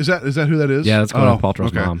mom. Is that who that is? Yeah, that's Gwyneth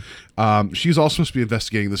Paltrow's mom. She's also supposed to be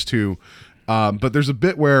investigating this too. But there's a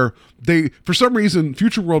bit where they, for some reason,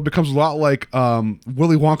 Future World becomes a lot like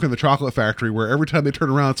Willy Wonka and the Chocolate Factory, where every time they turn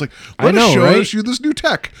around, it's like, let us show us you this new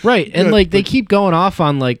tech. Right. And like they keep going off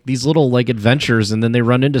on like these little like adventures, and then they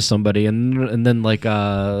run into somebody, and then like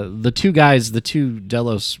the two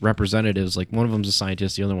Delos representatives, like one of them's a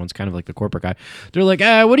scientist, the other one's kind of like the corporate guy. They're like,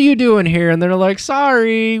 what are you doing here? And they're like,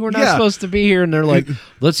 sorry, we're not supposed to be here. And they're like,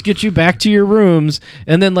 let's get you back to your rooms.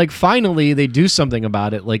 And then like finally they do something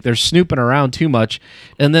about it. Like they're snooping around too much,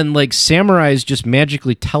 and then like samurais just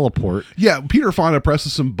magically teleport. Yeah, Peter Fonda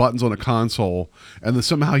presses some buttons on a console, and then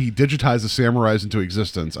somehow he digitizes the samurais into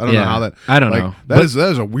existence. I don't know how that. I don't know. That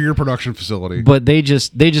is a weird production facility. But they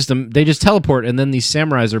just teleport, and then these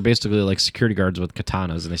samurais are basically like security guards with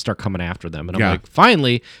katanas, and they start coming after them. And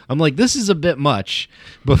I'm like, this is a bit much,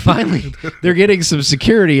 but finally they're getting some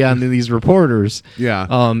security on these reporters. Yeah.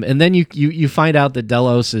 And then you find out that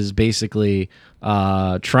Delos is basically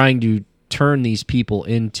trying to turn these people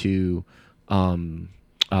into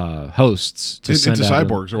hosts to send into out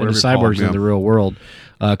cyborgs or whatever into cyborgs in the real world,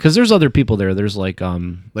 because there's other people there. There's like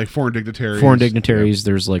foreign dignitaries.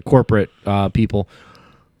 There's like corporate people.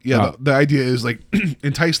 Yeah, the idea is like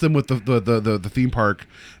entice them with the theme park.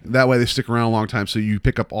 That way they stick around a long time. So you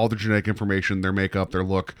pick up all their genetic information, their makeup, their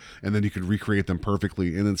look, and then you can recreate them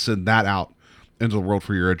perfectly, and then send that out into the world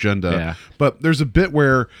for your agenda. Yeah. But there's a bit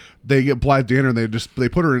where they get Blythe Danner and they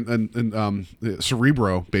put her in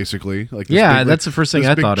Cerebro, basically. Like this big, that's the first thing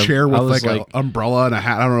I thought of. Chair with like an umbrella and a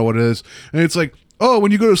hat. I don't know what it is. And it's like, oh,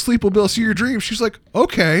 when you go to sleep, we'll be able to see your dreams. She's like,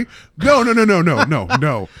 okay. No. Yeah.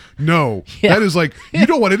 That is like, you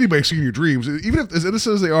don't want anybody seeing your dreams. Even if as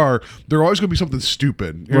innocent as they are, they're always going to be something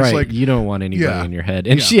stupid. It's Right. like, you don't want anybody in your head.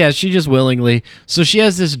 And she just willingly. So she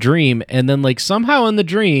has this dream, and then like somehow in the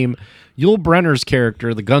dream, Yul Brynner's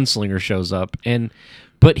character, the gunslinger, shows up,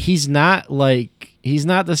 but he's not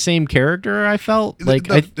the same character. I felt like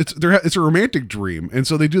it's a romantic dream, and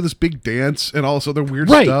so they do this big dance and all this other weird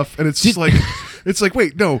Right. stuff, and it's just like, it's like,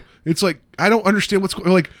 wait, no, it's like, I don't understand what's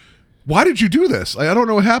going. Like, why did you do this? I don't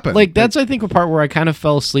know what happened. Like that's I think a part where I kind of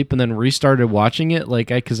fell asleep and then restarted watching it. Like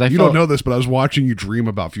because I you felt, don't know this, but I was watching you dream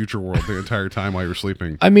about Future World the entire time while you were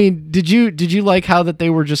sleeping. I mean, did you like how that they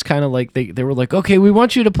were just kind of like they were like, okay, we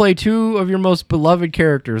want you to play two of your most beloved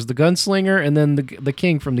characters, the gunslinger and then the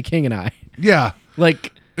king from The King and I. Yeah,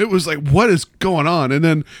 Like it was like, what is going on? And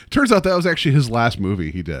then turns out that was actually his last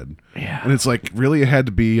movie he did. Yeah, and it's like, really, it had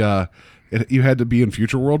to be. You had to be in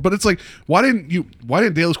Future World, but it's like, why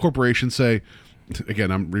didn't Delos Corporation say? Again,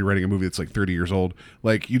 I'm rewriting a movie that's like 30 years old.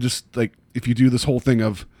 Like, you just like, if you do this whole thing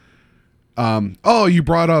of, you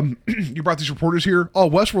brought these reporters here. Oh,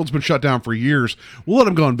 Westworld's been shut down for years. We'll let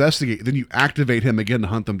him go investigate. Then you activate him again to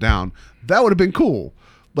hunt them down. That would have been cool.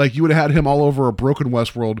 Like, you would have had him all over a broken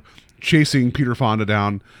Westworld chasing Peter Fonda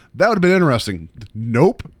down. That would have been interesting.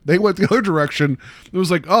 Nope. They went the other direction. It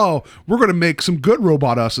was like, oh, we're going to make some good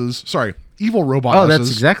robot us's. Sorry, evil robot us's. Oh,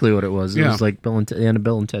 that's exactly what it was. It Yeah. was like Bill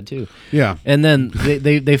and Ted too. Yeah. And then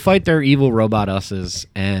they fight their evil robot us's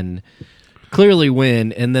and clearly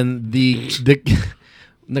win. And then the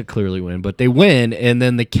not clearly win, but they win. And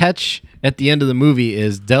then the catch at the end of the movie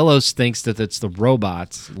is Delos thinks that it's the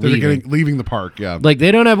robots leaving the park. Yeah. Like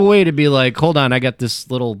they don't have a way to be like, hold on, I got this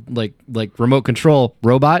little like remote control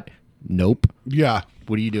robot. Nope. Yeah.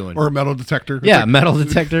 What are you doing? Or a metal detector. It's Yeah, like, metal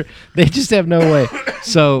detector. They just have no way.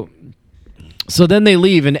 So So then they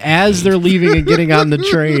leave, and as they're leaving and getting on the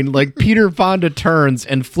train, like Peter Fonda turns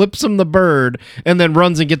and flips him the bird, and then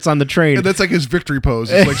runs and gets on the train. And that's like his victory pose.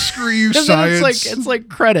 It's like, screw you, And then science. it's like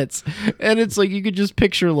credits, and it's like you could just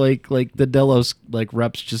picture like the Delos like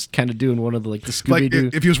reps just kind of doing one of the like the Scooby Like Doo.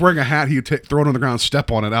 if he was wearing a hat, he'd throw it on the ground, step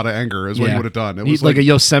on it out of anger. Is what he would have done. It was like a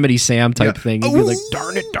Yosemite Sam type Yeah. thing. He'd be like, Ooh,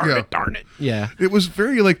 darn it, darn yeah. it, darn it. Yeah. It was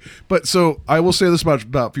very like, but so I will say this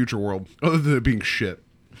about Future World, other than it being shit.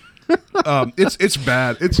 It's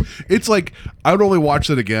bad. It's like I would only watch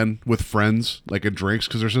it again with friends, like at drinks,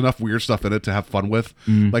 because there's enough weird stuff in it to have fun with,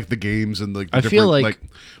 like the games and like the I feel different,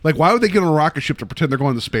 like why would they get on a rocket ship to pretend they're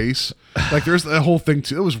going to space? Like there's that whole thing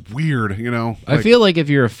too. It was weird, you know. I feel like if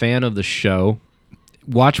you're a fan of the show,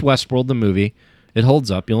 watch Westworld the movie. It holds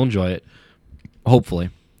up. You'll enjoy it,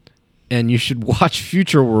 hopefully. And you should watch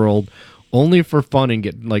Future World only for fun and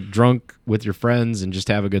get like drunk with your friends and just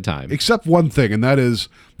have a good time. Except one thing, and that is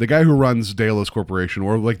the guy who runs Delos Corporation,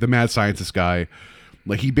 or like the mad scientist guy.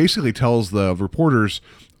 Like he basically tells the reporters,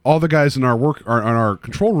 all the guys in our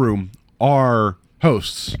control room are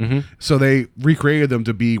hosts. So they recreated them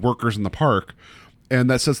to be workers in the park, and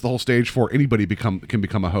that sets the whole stage for anybody can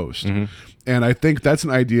become a host. And I think that's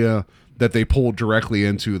an idea that they pulled directly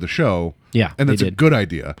into the show. Yeah, and that's they a did. good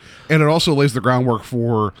idea, and it also lays the groundwork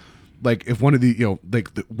for. Like if one of the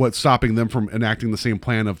what's stopping them from enacting the same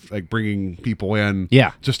plan of like bringing people in,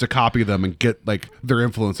 just to copy them and get like their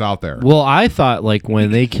influence out there. Well, I thought like when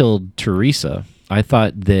they killed Teresa, I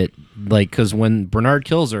thought that like because when Bernard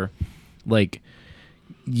kills her, like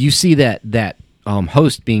you see that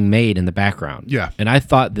host being made in the background. Yeah. And I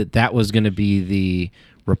thought that was going to be the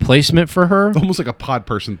replacement for her. Almost like a pod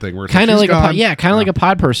person thing, where it's Kind of she's like gone. like a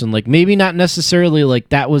pod person. Like maybe not necessarily like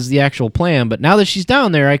that was the actual plan, but now that she's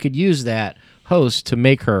down there, I could use that host to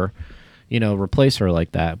make her, replace her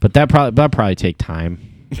like that. But that'd probably take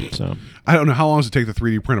time. So I don't know how long does it take to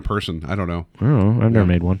 3D print a person. I don't know. I don't know. I've never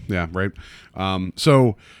made one. Yeah, right.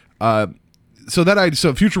 So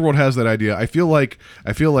Future World has that idea. I feel like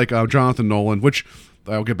Jonathan Nolan, which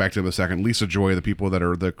I'll get back to in a second. Lisa Joy, the people that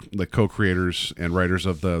are the co-creators and writers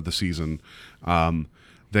of the season,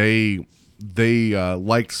 they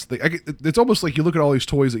it's almost like you look at all these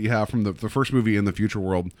toys that you have from the first movie in the Future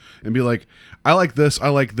World and be like, I like this,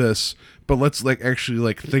 but let's like actually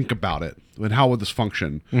like think about it and how would this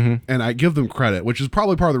function. And I give them credit, which is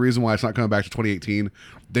probably part of the reason why it's not coming back to 2018.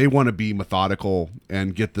 They want to be methodical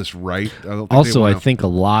and get this right. I think a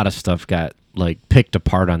lot of stuff got like picked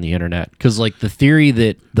apart on the internet because like the theory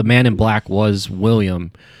that the Man in Black was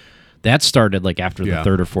William, that started like after the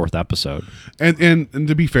third or fourth episode. And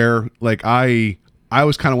to be fair, like I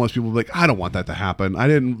was kind of one of those people like, I don't want that to happen. I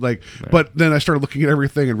didn't like, but then I started looking at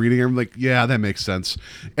everything and reading it. I'm like, yeah, that makes sense.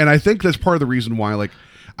 And I think that's part of the reason why, like,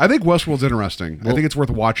 I think Westworld's interesting. I think it's worth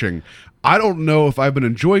watching. I don't know if I've been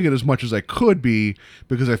enjoying it as much as I could be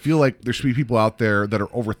because I feel like there should be people out there that are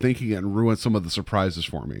overthinking it and ruin some of the surprises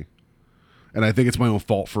for me. And I think it's my own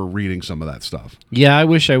fault for reading some of that stuff. Yeah, I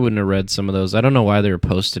wish I wouldn't have read some of those. I don't know why they were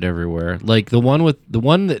posted everywhere. Like the one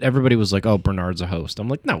that everybody was like, "Oh, Bernard's a host." I'm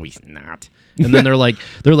like, "No, he's not." And then they're like,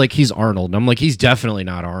 "He's Arnold." And I'm like, "He's definitely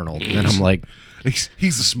not Arnold." And then I'm like, He's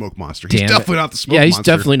the smoke monster. Damn He's it. definitely not the smoke monster. Yeah, he's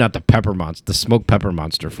definitely not the pepper monster, the smoke pepper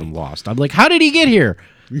monster from Lost. I'm like, how did he get here?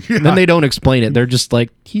 Yeah. And then they don't explain it. They're just like,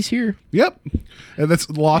 he's here. Yep. And that's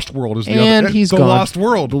Lost World is the And other. he's the gone. Lost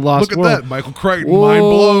World. The Lost Look World. at that. Michael Crichton, Whoa. mind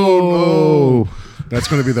blown. Oh. That's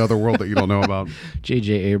going to be the other world that you don't know about.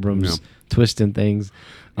 J.J. Abrams Yeah. twisting things.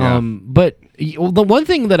 Yeah. But the one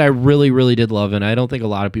thing that I really, really did love, and I don't think a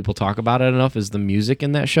lot of people talk about it enough, is the music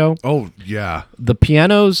in that show. Oh, yeah. The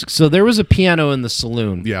pianos. So there was a piano in the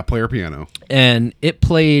saloon. Yeah, player piano. And it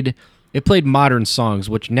played modern songs,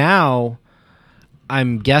 which now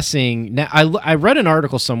I'm guessing. Now I read an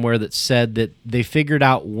article somewhere that said that they figured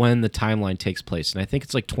out when the timeline takes place, and I think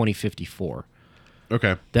it's like 2054.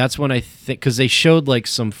 Okay. That's when I think, because they showed like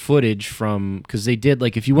some footage from, because they did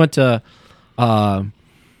like, if you went to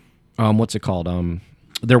what's it called,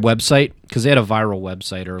 their website, because they had a viral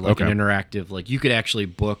website or like an interactive, like you could actually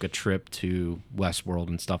book a trip to Westworld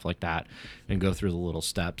and stuff like that and go through the little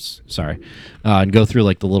steps. And go through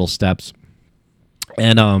like the little steps.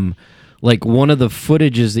 And like one of the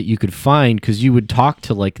footages that you could find, because you would talk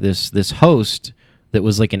to like this host that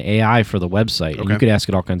was like an AI for the website, and you could ask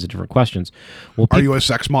it all kinds of different questions. Well, Are you a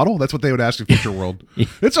sex model? That's what they would ask in Future World.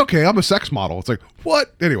 It's okay, I'm a sex model. It's like,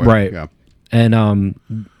 what? Anyway. Right. Yeah. And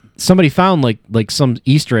somebody found like some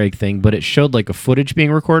Easter egg thing, but it showed like a footage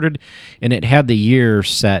being recorded, and it had the year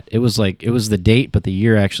set. It was the date, but the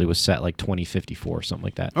year actually was set like 2054 or something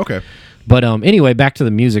like that. Okay. But anyway, back to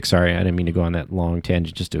the music. Sorry, I didn't mean to go on that long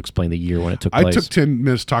tangent just to explain the year when it took place. I took 10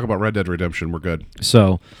 minutes to talk about Red Dead Redemption. We're good.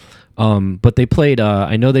 So, but they played.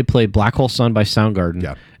 I know they played Black Hole Sun by Soundgarden.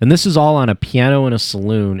 Yeah. And this is all on a piano in a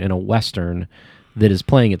saloon in a Western that is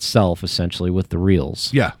playing itself essentially with the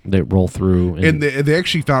reels. Yeah. That roll through. And they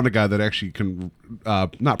actually found a guy that actually can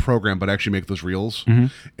not program, but actually make those reels. Mm-hmm.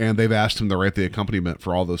 And they've asked him to write the accompaniment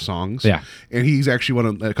for all those songs. Yeah. And he's actually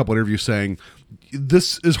went on a couple interviews saying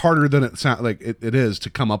this is harder than it sound like it is to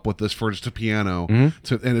come up with this for just a piano.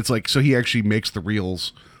 Mm-hmm. And it's like, so he actually makes the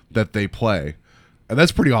reels that they play. And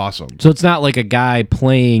that's pretty awesome. So it's not like a guy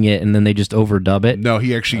playing it and then they just overdub it. No,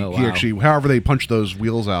 he actually, however they punch those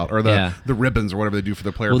wheels out or the ribbons or whatever they do for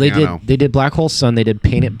the player piano. They did Black Hole Sun. They did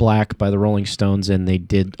Paint It Black by the Rolling Stones, and they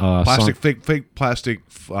did fake plastic.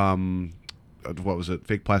 What was it?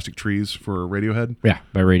 Fake Plastic Trees for Radiohead. Yeah,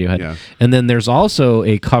 by Radiohead. Yeah. And then there's also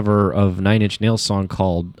a cover of Nine Inch Nails song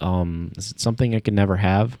called "Is It Something I Can Never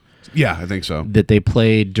Have." Yeah, I think so. That they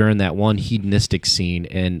played during that one hedonistic scene,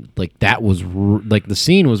 and like that was like the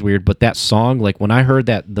scene was weird, but that song, like when I heard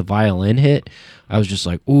that the violin hit, I was just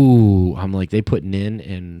like, ooh, I'm like they put Nin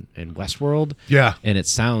in Westworld, yeah, and it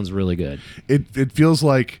sounds really good. It feels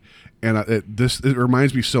like, and it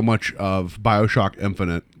reminds me so much of BioShock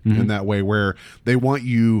Infinite in that way, where they want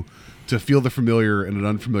you to feel the familiar in an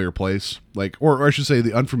unfamiliar place, like, or I should say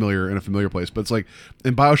the unfamiliar in a familiar place. But it's like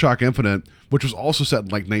in BioShock Infinite, which was also set in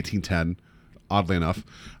like 1910, oddly enough,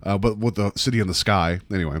 but with the city in the sky.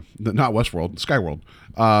 Anyway, not Westworld, Skyworld,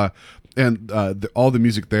 and all the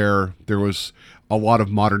music there was a lot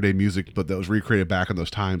of modern day music, but that was recreated back in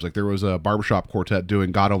those times. Like there was a barbershop quartet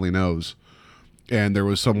doing "God Only Knows." And there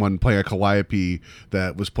was someone playing a calliope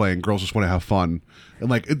that was playing "Girls Just Want to Have Fun," and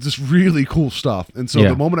like it's just really cool stuff. And so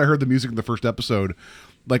the moment I heard the music in the first episode,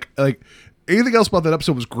 like anything else about that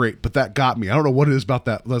episode was great, but that got me. I don't know what it is about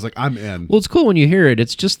that. I was like, I'm in. Well, it's cool when you hear it.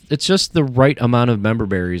 It's just the right amount of member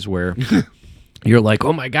berries where you're like,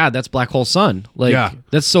 oh my god, that's Black Hole Sun. Like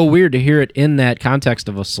that's so weird to hear it in that context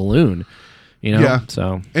of a saloon. You know? Yeah.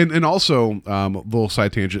 So and also a little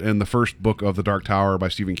side tangent. In the first book of The Dark Tower by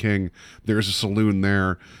Stephen King, there's a saloon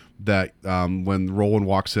there that when Roland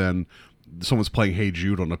walks in, someone's playing "Hey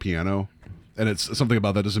Jude" on a piano, and it's something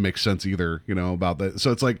about that doesn't make sense either. You know about that.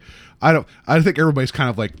 So it's like I think everybody's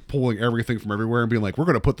kind of like pulling everything from everywhere and being like, we're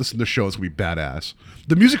going to put this in the show. It's going to be badass.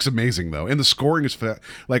 The music's amazing though, and the scoring is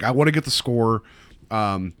like I want to get the score.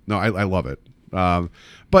 No, I love it.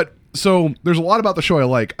 But. So there's a lot about the show I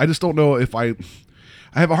like. I just don't know if I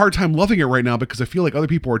have a hard time loving it right now because I feel like other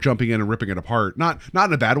people are jumping in and ripping it apart. Not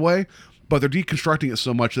in a bad way, but they're deconstructing it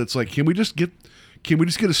so much that it's like, can we just get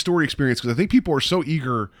a story experience? Because I think people are so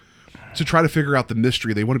eager to try to figure out the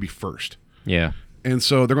mystery. They want to be first. Yeah. And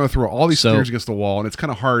so they're going to throw all these theories against the wall, and it's kind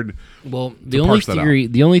of hard. Well, the only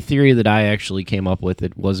theory that I actually came up with,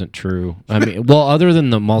 it wasn't true. I mean, well, other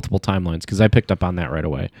than the multiple timelines, because I picked up on that right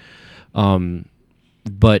away.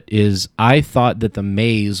 But I thought that the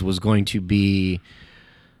maze was going to be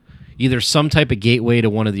either some type of gateway to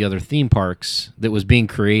one of the other theme parks that was being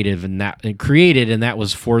created, and that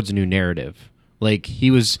was Ford's new narrative. Like he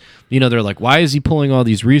was, they're like, why is he pulling all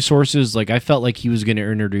these resources? Like I felt like he was going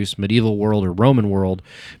to introduce medieval world or Roman world,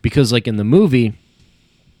 because like in the movie,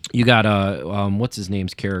 you got what's his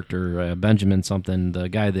name's character, Benjamin something, the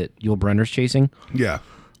guy that Yul Brynner's chasing. Yeah.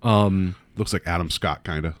 Looks like Adam Scott,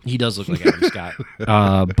 kind of. He does look like Adam Scott,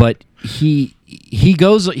 but he's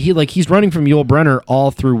running from Yul Brynner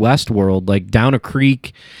all through Westworld, like down a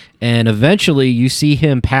creek, and eventually you see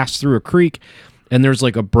him pass through a creek, and there's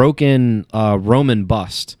like a broken Roman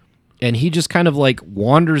bust, and he just kind of like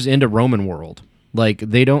wanders into Roman world. Like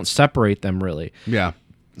they don't separate them really. Yeah.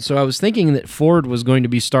 So I was thinking that Ford was going to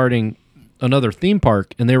be starting another theme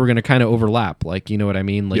park, and they were going to kind of overlap, like, you know what I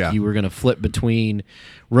mean? Like you were going to flip between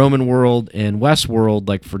Roman world and Westworld,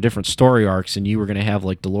 like for different story arcs, and you were going to have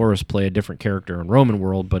like Dolores play a different character in Roman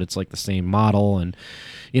world, but it's like the same model, and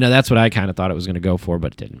that's what I kind of thought it was going to go for,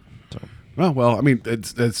 but it didn't. So. Well, I mean,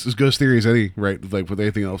 it's as good a theory as any, right? Like with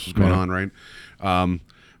anything else was going on, right?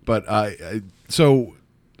 So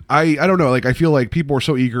I don't know. Like I feel like people are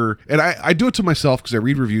so eager, and I do it to myself because I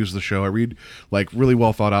read reviews of the show. I read like really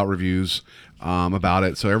well thought out reviews about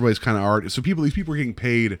it. So everybody's kind of art. So these people are getting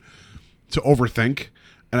paid to overthink,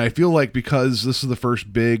 and I feel like because this is the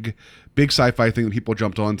first big sci-fi thing that people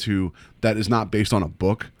jumped onto that is not based on a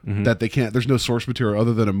book, that they can't. There's no source material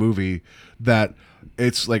other than a movie that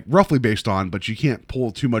it's like roughly based on, but you can't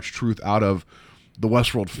pull too much truth out of the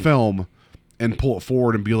Westworld film and pull it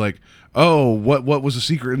forward and be like, oh, what was the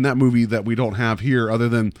secret in that movie that we don't have here, other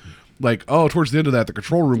than like, oh, towards the end of that, the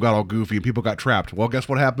control room got all goofy and people got trapped. Well, guess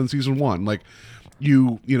what happened in season 1? Like,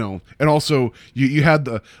 you know, and also you had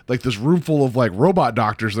the like this room full of like robot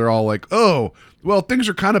doctors. They're all like, oh, well, things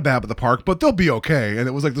are kind of bad at the park, but they'll be okay. And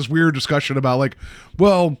it was like this weird discussion about like,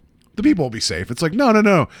 well, the people will be safe. It's like,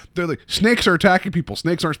 no. They're like, snakes are attacking people.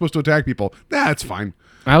 Snakes aren't supposed to attack people. It's fine.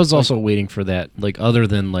 I was also waiting for that, like, other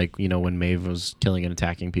than, like, you know, when Maeve was killing and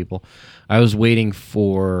attacking people, I was waiting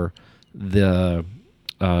for the,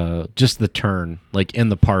 just the turn, like, in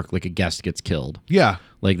the park, like, a guest gets killed. Yeah.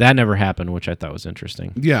 Like, that never happened, which I thought was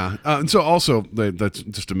interesting. Yeah. And so also, that's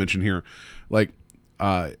just to mention here, like,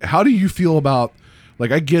 how do you feel about,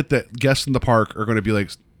 like, I get that guests in the park are going to be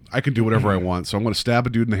like, I can do whatever I want, so I'm going to stab a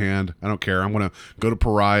dude in the hand. I don't care. I'm going to go to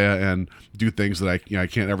Pariah and do things that I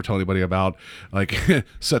can't ever tell anybody about, like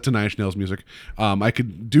set to Nine Inch Nails music. I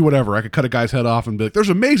could do whatever. I could cut a guy's head off and be like, "There's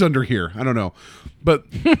a maze under here." I don't know, but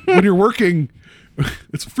when you're working,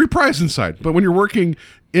 it's a free prize inside. But when you're working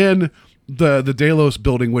in the Delos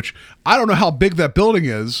building, which I don't know how big that building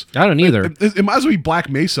is. I don't either. It might as well be Black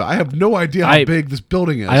Mesa. I have no idea how big this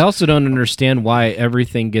building is. I also don't understand why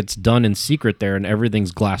everything gets done in secret there and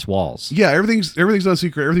everything's glass walls. Yeah, everything's done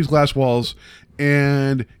secret. Everything's glass walls.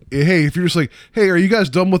 And hey, if you're just like, hey, are you guys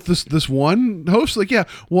done with this one host? Like, yeah.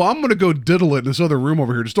 Well, I'm gonna go diddle it in this other room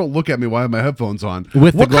over here. Just don't look at me while I have my headphones on.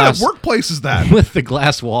 With what the kind glass, of workplace is that? With the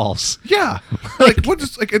glass walls. Yeah. Like what?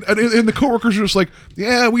 Just like, and the coworkers are just like,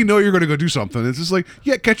 yeah, we know you're gonna go do something. It's just like,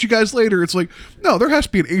 yeah, catch you guys later. It's like, no, there has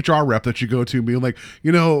to be an HR rep that you go to, being like,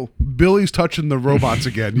 you know, Billy's touching the robots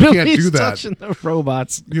again. You can't do that. Touching the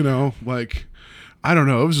robots. You know, like, I don't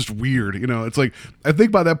know. It was just weird. You know, it's like, I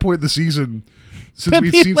think by that point in the season, since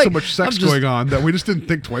we've seen so much sex going on, that we just didn't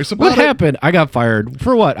think twice about it. What happened? I got fired.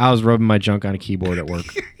 For what? I was rubbing my junk on a keyboard at work.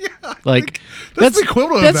 Yeah, like, that's the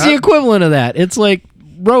equivalent of that. That's the equivalent of that. It's like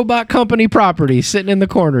robot company property sitting in the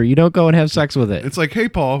corner. You don't go and have sex with it. It's like, hey,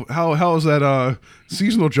 Paul, how was that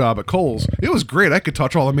seasonal job at Kohl's? It was great. I could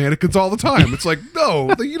touch all the mannequins all the time. It's like,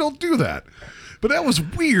 no, you don't do that. But that was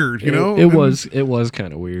weird, you know? It was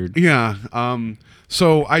kind of weird. Yeah.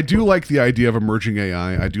 So I do like the idea of emerging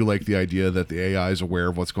AI. I do like the idea that the AI is aware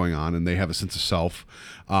of what's going on and they have a sense of self.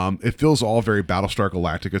 It feels all very Battlestar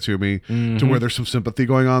Galactica to me, to where there's some sympathy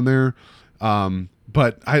going on there.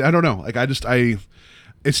 But I don't know. Like,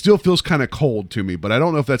 it still feels kind of cold to me, but I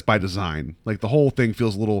don't know if that's by design. Like, the whole thing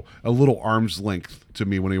feels a little arm's length to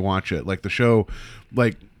me when you watch it. Like, the show,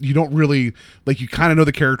 like, you don't really, like, you kind of know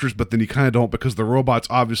the characters, but then you kind of don't, because the robots,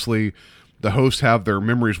 obviously, the hosts have their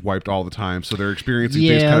memories wiped all the time, so they're experiencing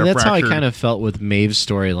things kind of that's fractured. how I kind of felt with Maeve's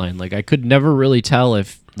storyline. Like, I could never really tell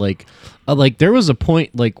if, like there was a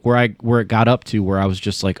point, like, where it got up to where I was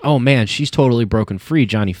just like, oh man, she's totally broken free,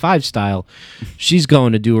 Johnny Five style. She's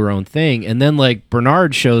going to do her own thing. And then, like,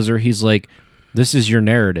 Bernard shows her, he's like, this is your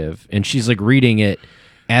narrative. And she's, like, reading it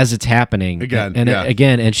as it's happening.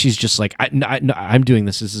 Again, and she's just like, I'm doing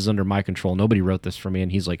this. This is under my control. Nobody wrote this for me.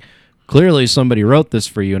 And he's like, clearly somebody wrote this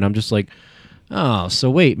for you. And I'm just like, oh, so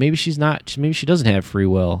wait, maybe she doesn't have free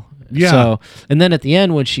will. Yeah. So, and then at the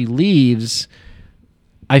end when she leaves,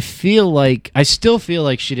 I still feel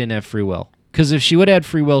like she didn't have free will. Because if she would have had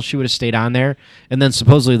free will, she would have stayed on there, and then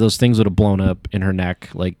supposedly those things would have blown up in her neck,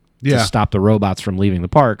 like, to stop the robots from leaving the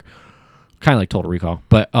park. Kind of like Total Recall,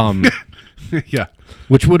 but yeah,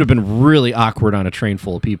 which would have been really awkward on a train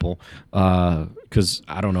full of people. Because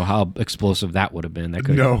I don't know how explosive that would have been. That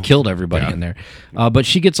could have killed everybody in there. But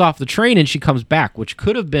she gets off the train and she comes back, which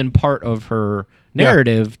could have been part of her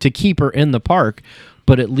narrative to keep her in the park,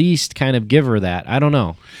 but at least kind of give her that. I don't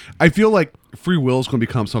know. I feel like free will is going to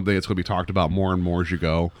become something that's going to be talked about more and more as you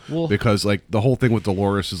go. Because, like, the whole thing with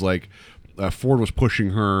Dolores is, like, Ford was pushing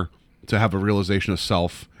her to have a realization of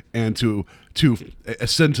self and to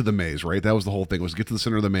ascend to the maze, right? That was the whole thing, was get to the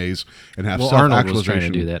center of the maze and have self-actualization. Arnold was trying to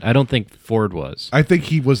do that. I don't think Ford was. I think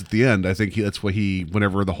he was at the end. I think that's what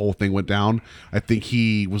whenever the whole thing went down, I think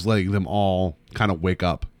he was letting them all kind of wake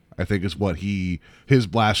up. I think is what his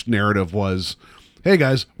blast narrative was. Hey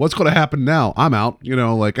guys, what's going to happen now? I'm out. You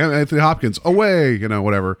know, like, Anthony Hopkins, away. You know,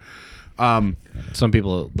 whatever. Some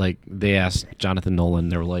people, like, they asked Jonathan Nolan.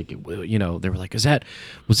 They were like, was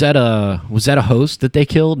that a host that they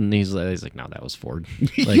killed? And he's like, no, that was Ford.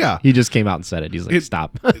 Like, yeah, he just came out and said it. He's like,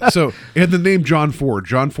 stop. So, and the name John Ford.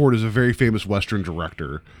 John Ford is a very famous Western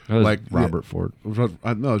director. Like Robert Ford.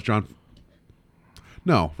 No, it's John.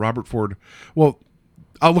 No, Robert Ford. Well,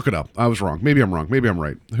 I'll look it up. I was wrong. Maybe I'm wrong. Maybe I'm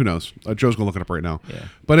right. Who knows? Joe's gonna look it up right now. Yeah.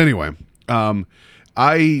 But anyway,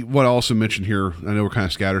 I want to also mention here, I know we're kind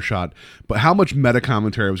of scattershot, but how much meta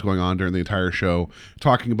commentary was going on during the entire show,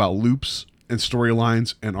 talking about loops and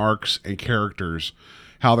storylines and arcs and characters,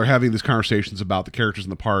 how they're having these conversations about the characters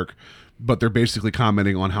in the park, but they're basically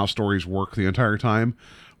commenting on how stories work the entire time.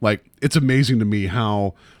 Like, it's amazing to me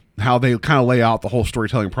how they kind of lay out the whole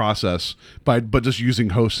storytelling process but just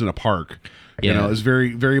using hosts in a park. You know, is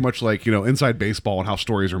very, very much like, you know, inside baseball and how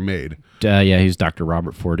stories are made. Yeah, he's Dr.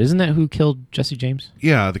 Robert Ford. Isn't that who killed Jesse James?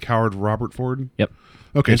 Yeah, the coward Robert Ford. Yep.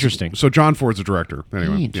 Okay. Interesting. So John Ford's the director.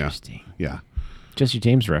 Anyway. Interesting. Yeah. Jesse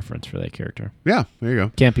James reference for that character. Yeah. There you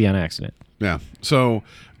go. Can't be on accident. Yeah. So,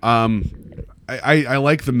 I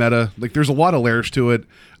like the meta. Like, there's a lot of layers to it.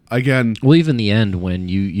 Again, Well, even the end when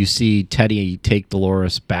you see Teddy take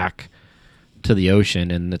Dolores back to the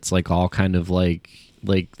ocean, and it's like all kind of like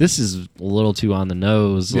this is a little too on the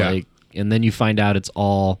nose. Yeah. Like, and then you find out it's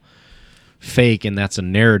all fake, and that's a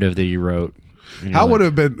narrative that you wrote. And how you're would like,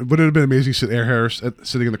 it have been? Would it have been amazing to see Air Harris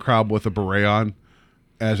sitting in the crowd with a beret on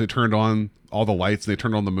as they turned on all the lights and they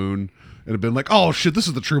turned on the moon? It'd have been like, oh shit, this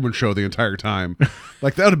is the Truman Show the entire time.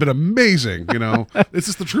 Like, that would have been amazing. You know, it's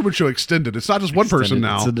just the Truman Show extended. It's not just one person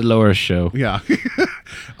now. It's a Dolores show. Yeah.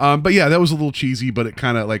 But yeah, that was a little cheesy, but it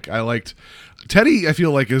kind of like, I liked Teddy. I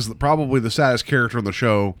feel like is probably the saddest character on the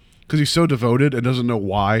show because he's so devoted and doesn't know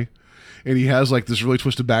why. And he has like this really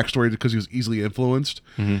twisted backstory because he was easily influenced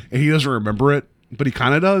and he doesn't remember it, but he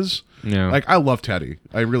kind of does. Yeah. Like, I love Teddy.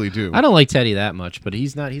 I really do. I don't like Teddy that much, but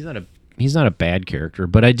he's not a bad character.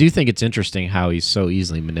 But I do think it's interesting how he's so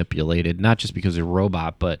easily manipulated, not just because he's a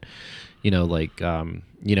robot, but you know, like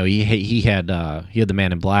you know, he had the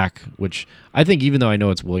Man in Black, which I think, even though I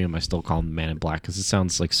know it's William, I still call him the Man in Black because it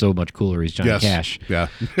sounds like so much cooler. He's Johnny Cash. Yeah.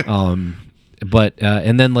 But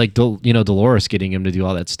and then like Dolores getting him to do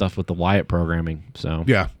all that stuff with the Wyatt programming. So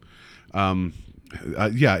Yeah.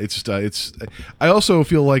 Yeah, it's it's. I also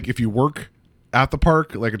feel like if you work at the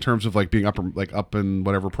park, like in terms of like being up in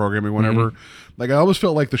whatever programming, whatever, like I almost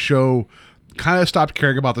felt like the show kind of stopped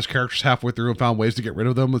caring about this characters halfway through and found ways to get rid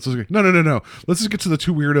of them. Let's just no. Let's just get to the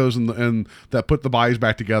two weirdos and that put the bodies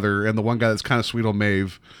back together, and the one guy that's kind of sweet on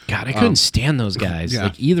Maeve. God, I couldn't stand those guys. Yeah.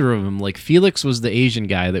 Like, either of them. Like, Felix was the Asian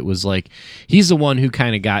guy that was like, he's the one who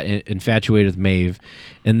kind of got infatuated with Maeve,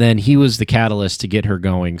 and then he was the catalyst to get her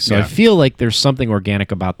going. So I Yeah. feel like there's something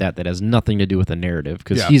organic about that has nothing to do with the narrative,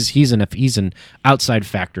 because Yeah. he's an outside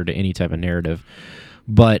factor to any type of narrative.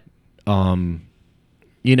 But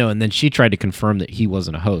you know, and then she tried to confirm that he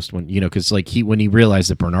wasn't a host when, you know, because like when he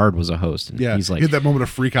realized that Bernard was a host, and Yeah, he's like, he had that moment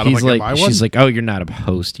of freak out. I'm he's like, like, am I one? she's like, oh, you're not a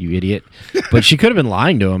host, you idiot. But she could have been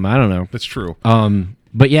lying to him. I don't know. That's true.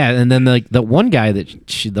 But yeah, and then like the one guy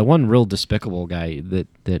the one real despicable guy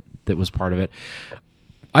that was part of it,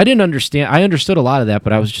 I didn't understand. I understood a lot of that,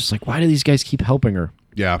 but I was just like, why do these guys keep helping her?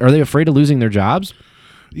 Yeah. Are they afraid of losing their jobs?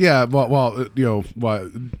 Yeah, well, you know,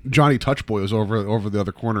 Johnny Touchboy was over the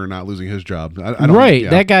other corner and not losing his job. I don't, Right, yeah.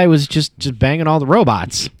 that guy was just banging all the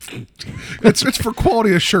robots. It's for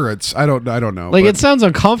quality assurance. I don't know. Like, but- it sounds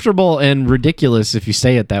uncomfortable and ridiculous if you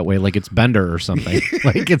say it that way, like it's Bender or something.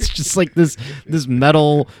 Like, it's just like this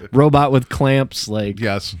metal robot with clamps. Like,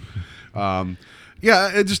 Yes. Yeah,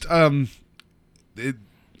 it just I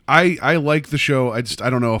like the show. I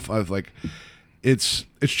don't know if I've like it's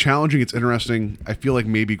challenging, it's interesting. I feel like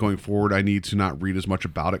maybe going forward I need to not read as much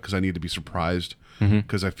about it because I need to be surprised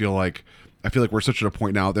because I feel like we're such at a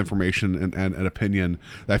point now with information and opinion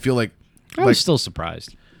that I feel like I was still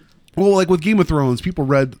surprised. well, like with Game of Thrones, people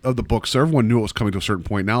read of the books, so everyone knew it was coming to a certain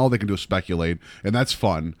point. Now all they can do is speculate, and that's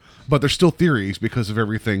fun. But there's still theories because of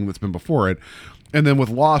everything that's been before it. And then with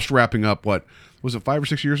Lost wrapping up, what was it, 5 or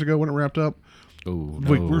 6 years ago when it wrapped up? Oh,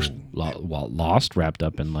 Wait, no. Lost wrapped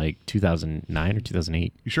up in like 2009 or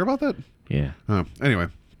 2008. You sure about that? Yeah. Anyway,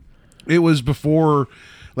 it was before.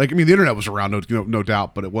 Like, I mean, the internet was around, no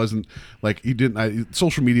doubt, but it wasn't like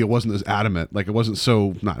social media wasn't as adamant. Like, it wasn't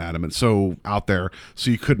so not adamant, so out there.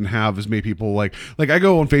 So you couldn't have as many people like I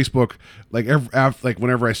go on Facebook, like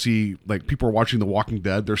whenever I see like people are watching The Walking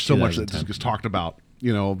Dead, there's so much that just gets talked about,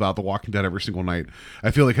 about The Walking Dead every single night.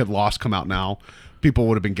 I feel like had Lost come out now, people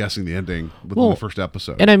would have been guessing the ending within the first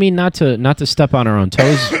episode. And I mean, not to step on our own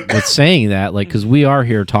toes with saying that, like, because we are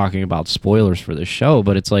here talking about spoilers for this show,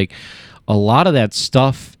 but it's like a lot of that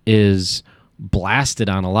stuff is blasted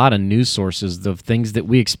on a lot of news sources of things that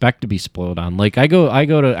we expect to be spoiled on. Like, I go to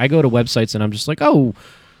websites and I'm just like, oh,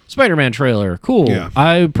 Spider-Man trailer, cool. Yeah.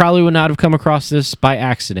 I probably would not have come across this by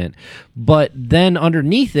accident. But then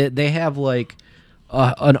underneath it, they have like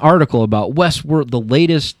an article about Westworld, the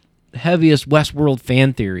latest, heaviest Westworld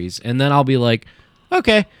fan theories, and then I'll be like,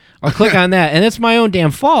 okay, I'll click on that, and it's my own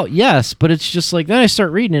damn fault, yes, but it's just like, then I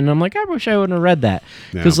start reading it, and I'm like, I wish I wouldn't have read that,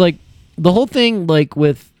 because like the whole thing, like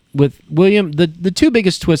with William, the two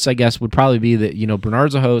biggest twists, I guess, would probably be that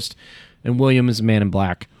Bernard's a host, and William is a Man in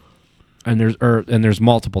Black. And there's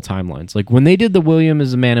multiple timelines. Like when they did the William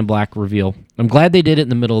is a Man in Black reveal, I'm glad they did it in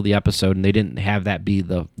the middle of the episode and they didn't have that be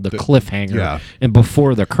the cliffhanger and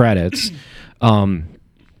before the credits.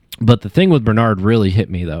 But the thing with Bernard really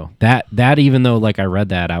hit me though. That even though like I read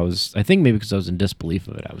that, I think maybe because I was in disbelief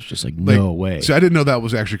of it, I was just like, no way. So I didn't know that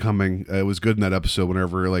was actually coming. It was good in that episode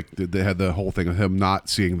whenever like they had the whole thing of him not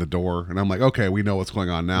seeing the door, and I'm like, okay, we know what's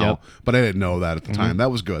going on now. Yep. But I didn't know that at the time.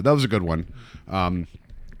 That was good. That was a good one. And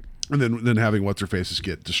then having what's her faces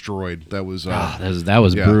get destroyed. That was that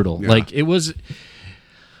was brutal. Yeah. Like it was.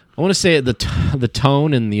 I want to say the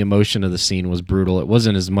tone and the emotion of the scene was brutal. It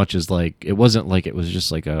wasn't as much as like it wasn't like it was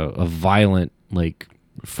just like a violent like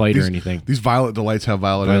fight or anything. These violent delights have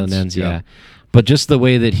violent ends. Yeah. But just the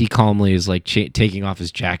way that he calmly is like taking off his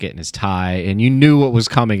jacket and his tie, and you knew what was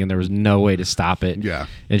coming, and there was no way to stop it. Yeah.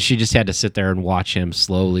 And she just had to sit there and watch him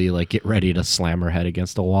slowly like get ready to slam her head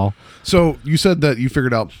against the wall. So you said that you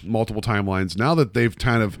figured out multiple timelines. Now that they've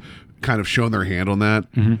kind of shown their hand on that,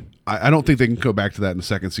 I don't think they can go back to that in the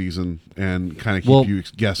second season and kind of keep you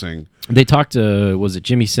guessing. They talked to, was it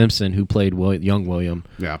Jimmy Simpson, who played young William,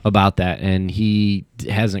 about that, and he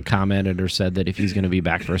hasn't commented or said that if he's going to be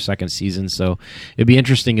back for a second season. So it'd be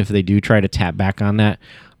interesting if they do try to tap back on that.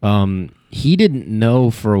 He didn't know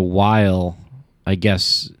for a while, I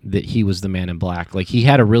guess, that he was the Man in Black. Like he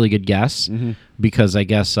had a really good guess because I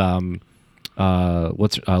guess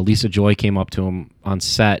Lisa Joy came up to him on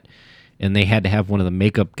set. And they had to have one of the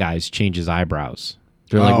makeup guys change his eyebrows.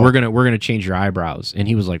 They're like, we're gonna change your eyebrows, and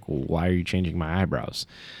he was like, well, why are you changing my eyebrows?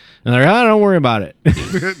 And they're like, oh, don't worry about it.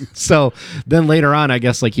 So then later on, I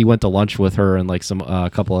guess like he went to lunch with her and like some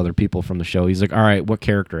a couple other people from the show. He's like, all right, what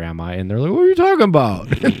character am I? And they're like, what are you talking about?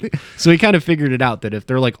 So he kind of figured it out that if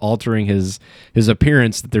they're like altering his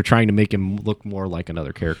appearance, that they're trying to make him look more like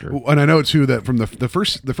another character. And I know too that from the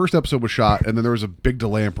first episode was shot, and then there was a big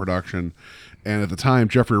delay in production. And at the time,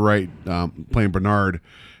 Jeffrey Wright, playing Bernard,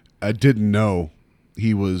 didn't know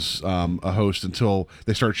he was a host until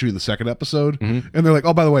they started shooting the second episode. And they're like,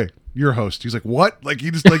 oh, by the way, you're a host. He's like, what? Like,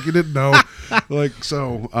 he just, like, you didn't know. Like,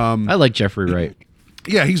 so. I like Jeffrey Wright.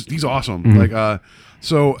 Yeah, he's awesome. Like,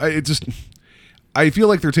 so it just, I feel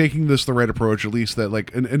like they're taking this the right approach, at least that,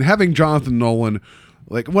 like, and having Jonathan Nolan.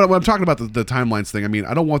 Like when I'm talking about the timelines thing, I mean,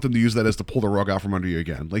 I don't want them to use that as to pull the rug out from under you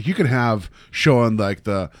again. Like you can have showing like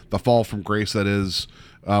the fall from grace that is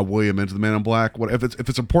William into the Man in Black. What if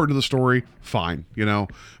it's important to the story? Fine, you know.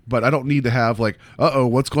 But I don't need to have like,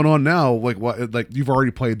 what's going on now? Like what? Like you've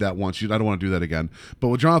already played that once. I don't want to do that again. But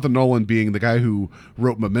with Jonathan Nolan being the guy who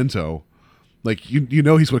wrote Memento, like you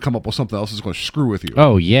know he's going to come up with something else that's going to screw with you.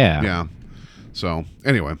 Oh yeah, yeah. So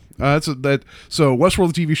anyway, so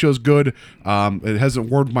Westworld the TV show is good. It hasn't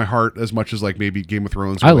warmed my heart as much as like maybe Game of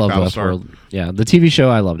Thrones. Or I like love Westworld. Yeah, the TV show,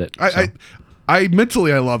 I loved it. I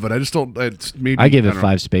mentally I love it. I just don't. It's maybe I give it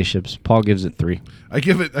 5 spaceships. Paul gives it 3. I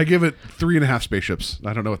give it 3.5 spaceships.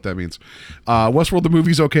 I don't know what that means. Westworld the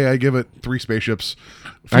movie's okay. I give it 3 spaceships.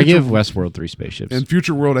 I give Westworld 3 spaceships. And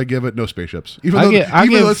Future World, I give it no spaceships. Even though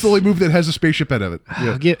that's the only movie that has a spaceship out of it.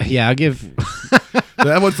 Yeah. I'll give.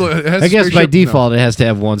 That one's. I guess by default it has to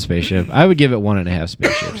have 1 spaceship. I would give it 1.5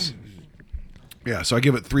 spaceships. Yeah, so I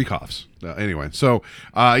give it 3 coughs. Anyway, so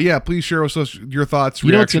please share with us your thoughts.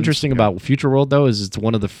 You know what's interesting about Future World though is it's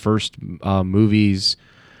one of the first movies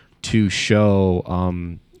to show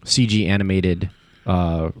CG animated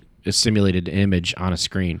simulated image on a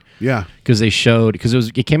screen. Yeah, because it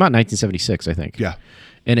came out in 1976, I think. Yeah.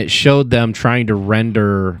 And it showed them trying to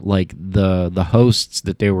render like the hosts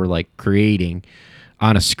that they were like creating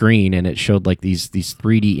on a screen, and it showed like these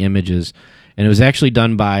 3D images, and it was actually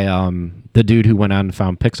done by the dude who went on and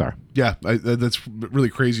found Pixar. Yeah, that's really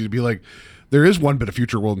crazy to be like, there is one bit of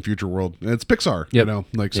Future World in Future World, and it's Pixar. Yep. You know,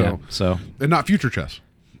 like so, and not Future Chess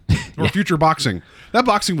or Future Boxing. That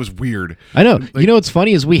boxing was weird. I know. Like, you know what's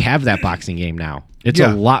funny is we have that boxing game now. It's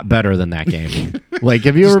a lot better than that game. Like,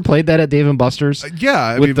 have you ever played that at Dave & Buster's?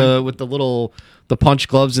 Yeah, with the little punch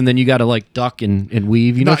gloves, and then you got to like duck and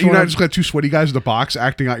weave. You're not just got 2 sweaty guys in the box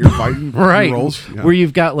acting out your fighting right roles. Yeah. Where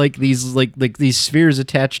you've got like these these spheres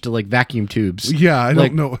attached to like vacuum tubes. Yeah, I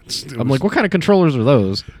don't know. I'm like, what kind of controllers are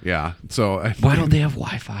those? Yeah. So why don't they have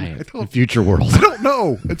Wi-Fi in Future World? I don't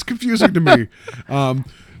know. It's confusing to me.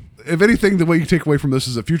 If anything, the way you take away from this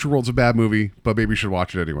is that Future World's a bad movie, but maybe you should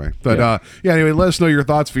watch it anyway. But anyway, let us know your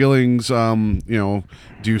thoughts, feelings. Do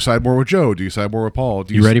you side more with Joe? Do you side more with Paul?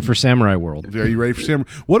 You ready for Samurai World? Are you ready for Samurai?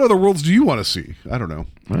 What other worlds do you want to see? I don't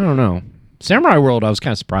know. Samurai World, I was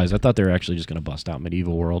kind of surprised. I thought they were actually just going to bust out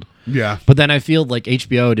Medieval World. Yeah. But then I feel like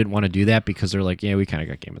HBO didn't want to do that because they're like, yeah, we kind of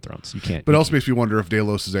got Game of Thrones. You can't. But it also makes me wonder if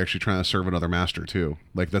Delos is actually trying to serve another master too.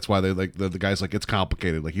 Like that's why they like the guy's like it's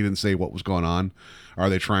complicated. Like he didn't say what was going on. Are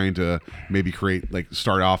they trying to maybe create like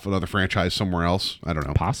start off another franchise somewhere else? I don't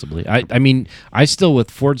know. Possibly. I mean, I still with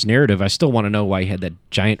Ford's narrative, I still want to know why he had that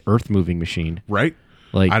giant earth moving machine. Right?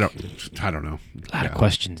 Like I don't know. A lot of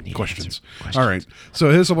questions. Need Questions. answered. All right.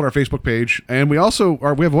 So hit us up on our Facebook page, and we also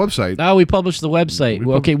we have a website. Oh, we published the website.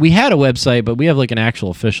 Okay, we had a website, but we have like an actual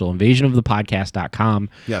official invasionofthepodcast.com.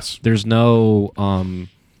 Yes. There's no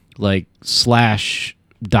like slash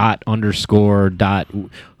dot underscore dot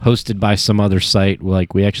hosted by some other site.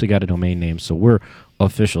 Like we actually got a domain name, so we're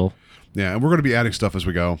official. Yeah, and we're going to be adding stuff as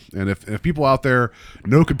we go. And if people out there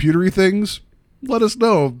know computery things, let us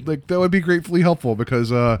know. Like that would be gratefully helpful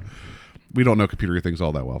because we don't know computery things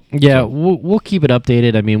all that well. Yeah, so. We'll keep it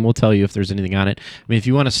updated. I mean, we'll tell you if there's anything on it. I mean, if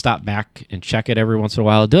you want to stop back and check it every once in a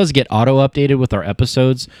while, it does get auto-updated with our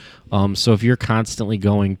episodes. So if you're constantly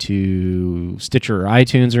going to Stitcher or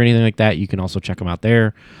iTunes or anything like that, you can also check them out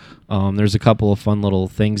there. There's a couple of fun little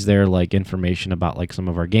things there, like information about like some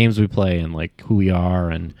of our games we play and like who we are,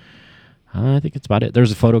 and I think it's about it.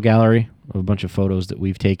 There's a photo gallery of a bunch of photos that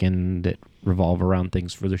we've taken that revolve around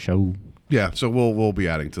things for the show. Yeah, so we'll be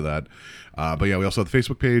adding to that. But yeah, we also have the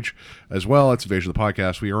Facebook page as well. It's Invasion of the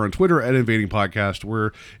Podcast. We are on Twitter at Invading Podcast.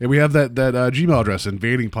 And we have that Gmail address,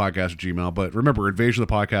 invadingpodcast@gmail. But remember,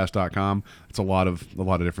 invasionofthepodcast.com. It's a lot of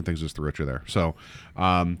different things just through you there. So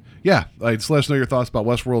yeah, just let us know your thoughts about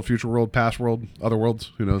Westworld, Future World, Past World, Other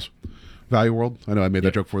Worlds. Who knows? Value World. I know I made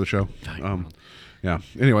that joke for the show. Yeah.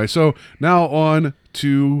 Anyway, so now on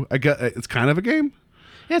to it's kind of a game.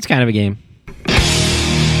 Yeah, it's kind of a game.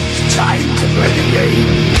 Time to play the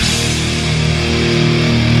game.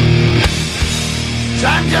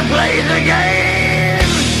 Time to play the game.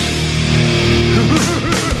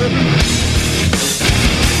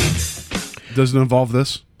 Does it involve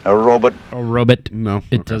this? A robot. A robot? No.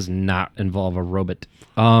 It does not involve a robot.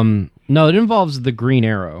 No, it involves the Green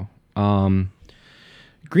Arrow.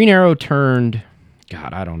 Green Arrow turned,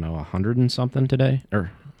 God, I don't know, 100 and something today?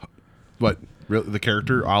 Or what? Really? The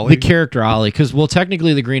character, Ollie? The character, Ollie. Because, well,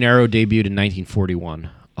 technically the Green Arrow debuted in 1941.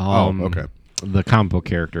 Okay. The comic book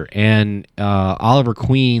character. And Oliver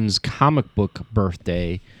Queen's comic book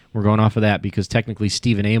birthday, we're going off of that because technically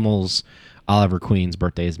Stephen Amell's Oliver Queen's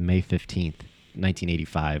birthday is May 15th,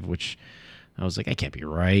 1985, which I was like, I can't be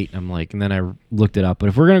right. I'm like, and then I looked it up. But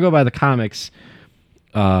if we're going to go by the comics,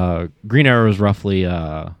 Green Arrow is roughly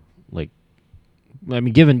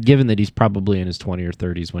given that he's probably in his 20s or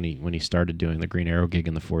 30s when he started doing the Green Arrow gig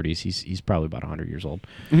in the 40s, he's probably about 100 years old.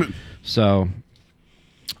 So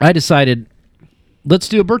I decided, let's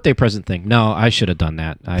do a birthday present thing. No, I should have done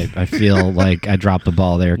that. I feel like I dropped the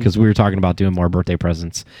ball there because we were talking about doing more birthday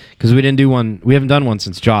presents because we didn't do one. We haven't done one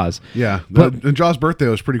since Jaws. Yeah, and Jaws' birthday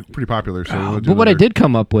was pretty popular. So but what I did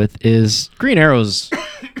come up with is Green Arrow's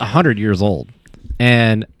 100 years old,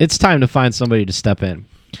 and it's time to find somebody to step in.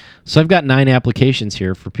 So I've got 9 applications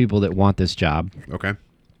here for people that want this job. Okay.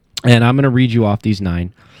 And I'm going to read you off these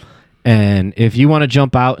 9. And if you want to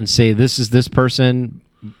jump out and say this is this person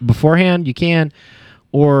beforehand, you can.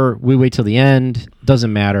 Or we wait till the end.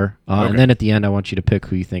 Doesn't matter. Okay. And then at the end, I want you to pick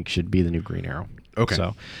who you think should be the new Green Arrow. Okay.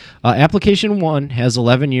 So application 1 has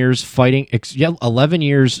 11 years fighting. 11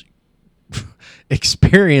 years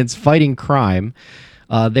experience fighting crime.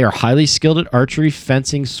 They are highly skilled at archery,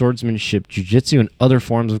 fencing, swordsmanship, jiu-jitsu, and other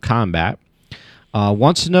forms of combat.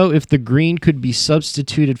 Wants to know if the green could be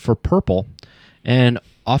substituted for purple, and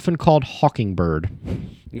often called Hawkingbird.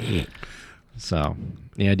 So,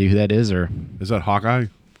 any idea who that is? Or is that Hawkeye?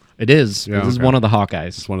 It is. Yeah, this is one of the Hawkeyes.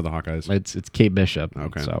 It's one of the Hawkeyes. It's Kate Bishop.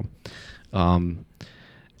 Okay. So,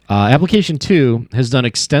 application 2 has done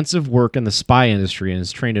extensive work in the spy industry and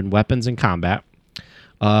is trained in weapons and combat.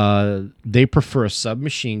 They prefer a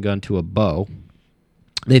submachine gun to a bow.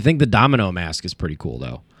 They think the domino mask is pretty cool,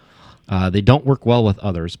 though. They don't work well with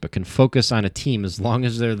others, but can focus on a team as long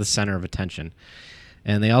as they're the center of attention.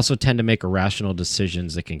 And they also tend to make irrational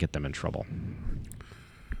decisions that can get them in trouble.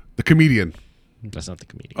 The comedian. That's not the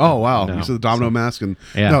comedian. Oh, wow. No. You said the domino mask. And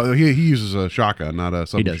yeah. No, he uses a shotgun, not a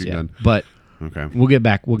submachine he does, gun. But okay. We'll get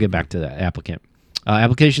back to that applicant.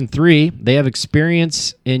 Application 3, they have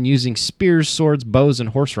experience in using spears, swords, bows, and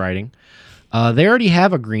horse riding. They already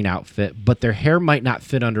have a green outfit, but their hair might not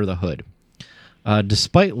fit under the hood.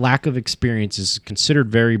 Despite lack of experience, is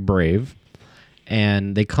considered very brave,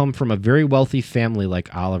 and they come from a very wealthy family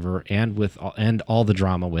like Oliver, and all the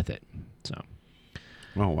drama with it. So,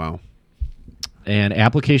 oh wow. And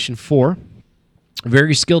application 4,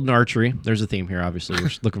 Very skilled in archery. There's a theme here, obviously.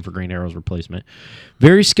 We're looking for Green Arrow's replacement.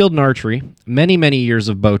 Very skilled in archery. Many, many years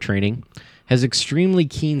of bow training. Has extremely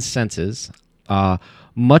keen senses.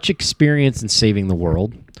 Much experience in saving the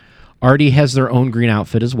world. Already has their own green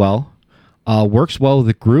outfit as well. Works well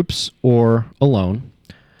with groups or alone.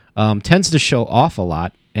 Tends to show off a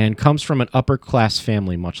lot. And comes from an upper-class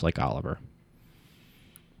family, much like Oliver.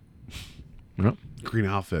 Yep. Green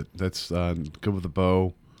outfit. That's good with a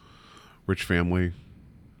bow. Rich family.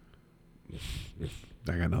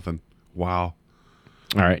 I got nothing. Wow.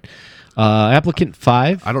 All right. Applicant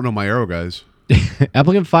 5. I don't know my arrow guys.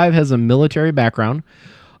 Applicant 5 has a military background.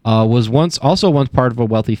 Was once part of a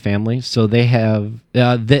wealthy family. So they have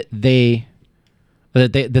they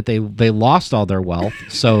lost all their wealth.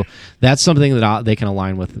 So that's something that they can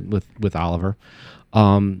align with Oliver.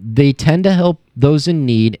 They tend to help those in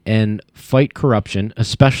need and fight corruption,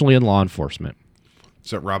 especially in law enforcement. Is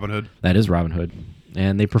that Robin Hood? That is Robin Hood.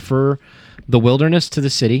 And they prefer the wilderness to the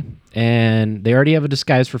city. And they already have a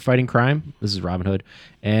disguise for fighting crime. This is Robin Hood.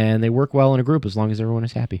 And they work well in a group as long as everyone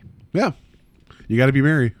is happy. Yeah. You got to be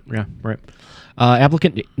merry. Yeah, right.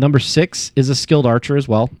 Applicant number 6 is a skilled archer as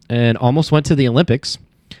well and almost went to the Olympics.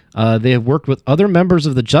 They have worked with other members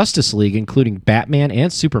of the Justice League, including Batman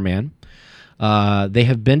and Superman. They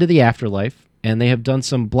have been to the afterlife, and they have done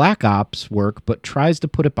some Black Ops work, but tries to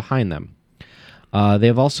put it behind them. They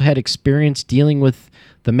have also had experience dealing with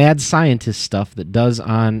the mad scientist stuff that does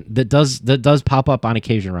pop up on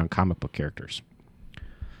occasion around comic book characters.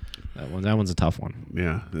 That one's a tough one.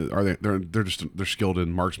 Yeah, are they? They're skilled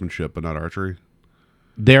in marksmanship, but not archery.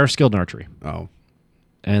 They are skilled in archery. Oh,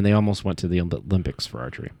 and they almost went to the Olympics for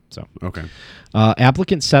archery. So okay.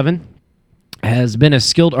 Applicant 7 has been a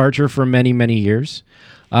skilled archer for many, many years.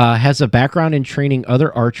 Has a background in training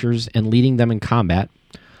other archers and leading them in combat.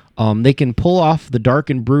 They can pull off the dark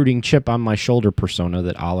and brooding chip on my shoulder persona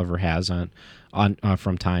that Oliver has on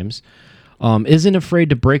from times. Isn't afraid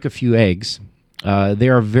to break a few eggs. They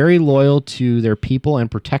are very loyal to their people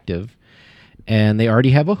and protective, and they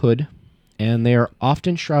already have a hood, and they are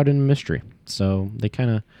often shrouded in mystery. So they kind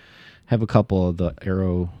of have a couple of the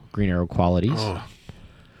Green Arrow qualities.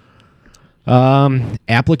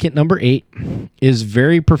 Applicant number 8 is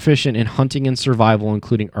very proficient in hunting and survival,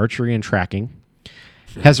 including archery and tracking.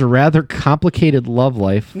 Has a rather complicated love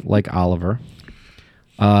life, like Oliver.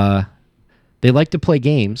 They like to play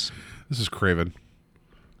games. This is Craven.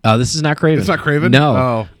 This is not Craven. It's not Craven?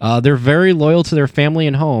 No. Oh. They're very loyal to their family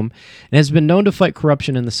and home, and has been known to fight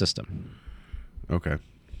corruption in the system. Okay.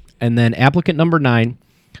 And then applicant number 9,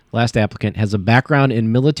 last applicant, has a background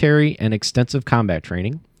in military and extensive combat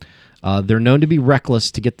training. They're known to be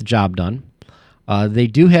reckless to get the job done. They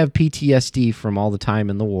do have PTSD from all the time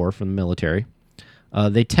in the war from the military.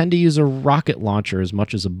 They tend to use a rocket launcher as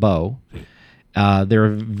much as a bow. They're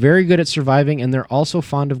very good at surviving, and they're also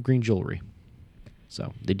fond of green jewelry.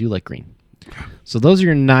 So they do like green. So those are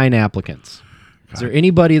your 9 applicants. Is there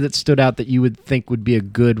anybody that stood out that you would think would be a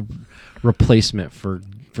good replacement for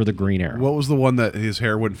the Green Arrow? What was the one that his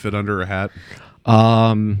hair wouldn't fit under a hat?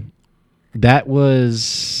 That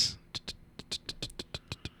was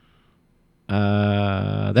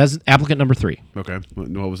that's applicant number 3. Okay.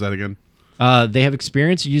 What was that again? They have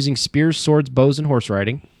experience using spears, swords, bows, and horse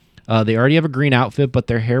riding. They already have a green outfit, but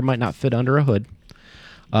their hair might not fit under a hood.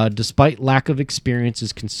 Despite lack of experience,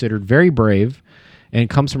 is considered very brave and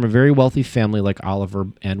comes from a very wealthy family like Oliver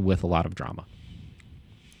and with a lot of drama.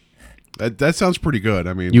 That sounds pretty good.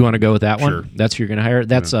 I mean, You want to go with that one? Sure. That's who you're going to hire?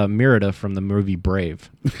 That's Merida from the movie Brave.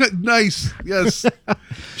 Nice. Yes.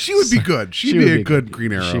 She would be good. She'd be a good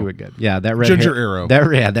Green Arrow. She would good. Yeah, that red Ginger hair, Arrow.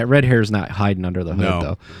 That red hair is not hiding under the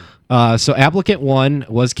hood though. So applicant 1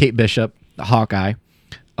 was Kate Bishop, Hawkeye.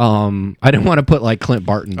 I didn't want to put like Clint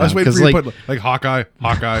Barton. I was waiting for you to put like Hawkeye,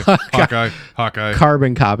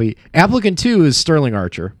 carbon copy. Applicant 2 is Sterling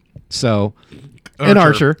Archer. So an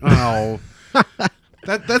Archer. Oh.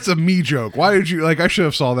 That's a me joke. Why did you I should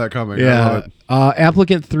have saw that coming. Yeah.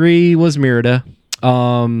 Applicant 3 was Merida.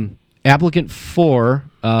 Applicant 4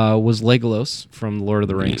 was Legolas from Lord of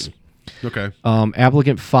the Rings. Okay.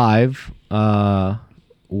 Applicant 5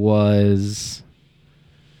 was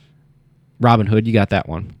Robin Hood. You got that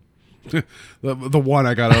one. the one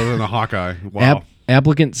I got other than the Hawkeye. Wow.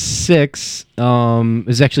 Applicant 6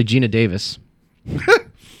 is actually Gina Davis.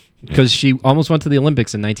 Because she almost went to the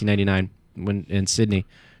Olympics in 1999 when in Sydney.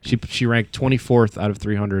 She ranked 24th out of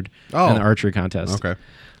 300 in the archery contest. Okay.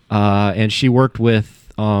 And she worked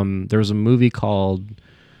with there was a movie called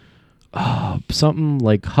something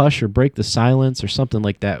like Hush or Break the Silence or something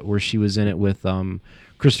like that, where she was in it with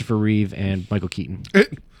Christopher Reeve and Michael Keaton.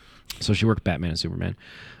 So she worked Batman and Superman.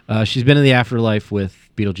 She's been in the afterlife with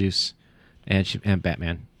Beetlejuice and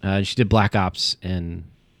Batman. She did Black Ops and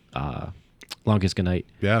Longest Goodnight.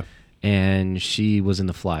 Yeah. And she was in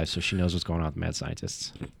The Fly, so she knows what's going on with Mad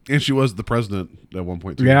Scientists. And she was the president at one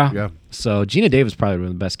point, too. Yeah. Yeah. So Gina Davis probably would have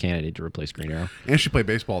been the best candidate to replace Green Arrow. And she played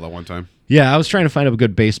baseball that one time. Yeah, I was trying to find a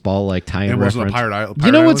good baseball like tie-in And reference. wasn't a Pirate Island.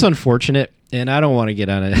 You know what's unfortunate? And I don't want to get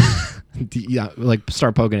on it,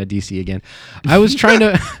 start poking at DC again. I was trying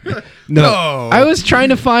to No. I was trying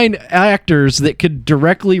to find actors that could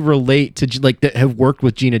directly relate to that have worked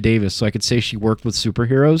with Gina Davis, so I could say she worked with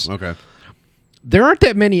superheroes. Okay. There aren't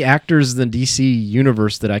that many actors in the DC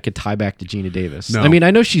universe that I could tie back to Gina Davis. No. I mean, I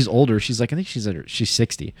know she's older. She's like, I think she's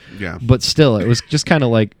 60. Yeah. But still, it was just kind of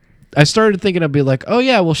like, I started thinking I'd be like, oh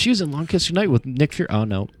yeah, well she was in Long Kiss Goodnight with Nick Fury. Oh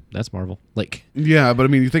no, that's Marvel. Like, Yeah, but I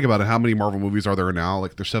mean, you think about it. How many Marvel movies are there now?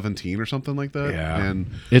 Like, there's 17 or something like that. Yeah. And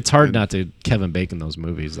it's hard not to Kevin Bacon those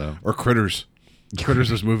movies though. or Critters.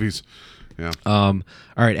 Critters as movies. Yeah. All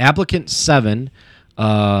right, Applicant 7.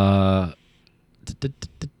 Because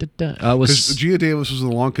Was Gina Davis was in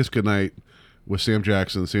The Long Kiss Goodnight with Sam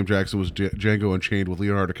Jackson. Sam Jackson was Django Unchained with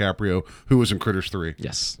Leonardo DiCaprio, who was in Critters 3.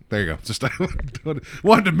 yes. There you go. Just I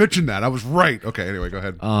wanted to mention that. I was right. Okay, anyway, go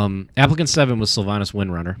ahead. Applicant 7 was Sylvanas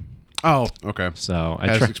Windrunner. Oh, okay. So I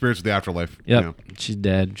Has experience with the afterlife. Yep, Yeah. she's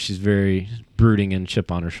dead. She's very brooding and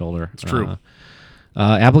chip on her shoulder. It's true.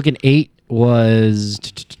 Applicant 8 was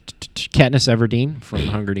Katniss Everdeen from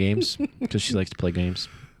Hunger Games because she likes to play games.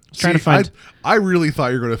 I was trying to find. I really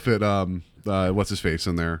thought you were going to fit what's his face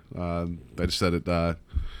in there. I just said it. That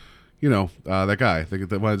guy.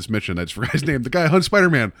 The one I just mentioned. I just forgot his name. The guy who hunts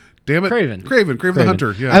Spider-Man. Damn it, Craven the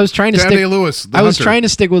Hunter. Yeah, I was trying to Dan stick. Day-Lewis, the I was Hunter. trying to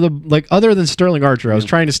stick with a other than Sterling Archer. I was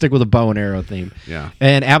trying to stick with a bow and arrow theme. Yeah.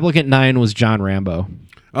 And Applicant 9 was John Rambo.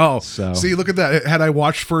 Oh, So- see, look at that. Had I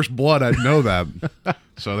watched First Blood, I'd know that.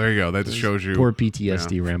 So there you go. That just shows you. Poor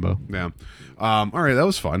PTSD Rambo. Yeah. All right, that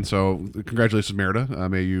was fun. So congratulations, Merida.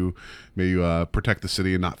 May you protect the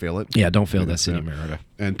city and not fail it. Yeah, don't fail that city, Merida.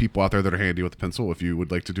 And people out there that are handy with a pencil, if you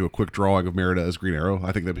would like to do a quick drawing of Merida as Green Arrow,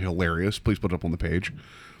 I think that'd be hilarious. Please put it up on the page.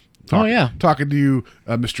 Talking to you,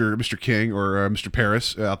 Mr. King or Mr.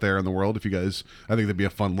 Paris out there in the world. If you guys, I think that'd be a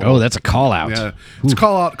fun. Oh, that's a call out. Yeah, it's a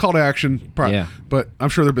call to action. Yeah. But I'm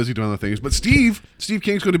sure they're busy doing other things. But Steve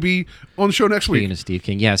King's going to be on the show next week. Speaking of Steve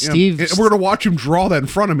King, yeah, Yeah. Steve. And we're going to watch him draw that in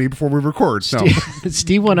front of me before we record. So.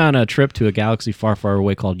 Steve went on a trip to a galaxy far, far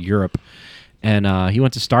away called Europe, and he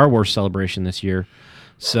went to Star Wars Celebration this year.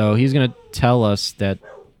 So he's going to tell us that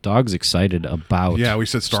Dog's excited about. Yeah, we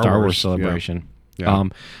said Star Wars Wars. Celebration. Yeah.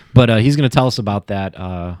 But he's going to tell us about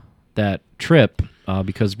that trip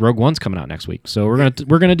because Rogue One's coming out next week. So we're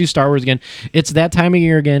gonna do Star Wars again. It's that time of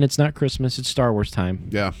year again. It's not Christmas. It's Star Wars time.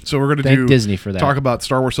 Yeah, so we're gonna Thank do Disney for that. Talk about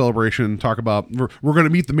Star Wars Celebration. Talk about we're gonna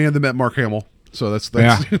meet the man that met Mark Hamill. So that's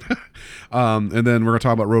and then we're gonna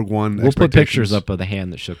talk about Rogue One. We'll put pictures up of the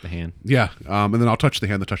hand that shook the hand. Yeah, and then I'll touch the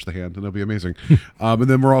hand that touched the hand, and it'll be amazing. And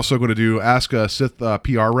then we're also going to do Ask a Sith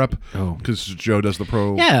PR rep because Joe does the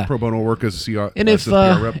pro bono work as a CR. And if Sith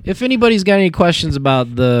PR rep. if anybody's got any questions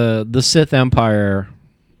about the Sith Empire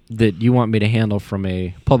that you want me to handle from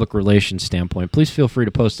a public relations standpoint, please feel free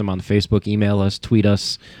to post them on Facebook, email us, tweet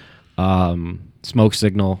us, smoke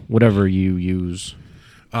signal, whatever you use.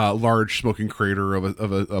 Large smoking crater of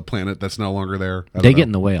a planet that's no longer there. They get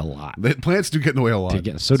in the way a lot. Plants do get in the way a lot.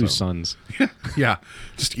 So do suns. Yeah,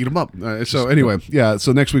 just eat them up. So anyway, yeah.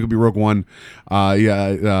 So next week will be Rogue One.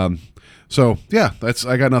 So yeah,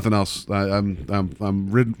 I got nothing else.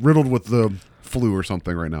 I'm riddled with the flu or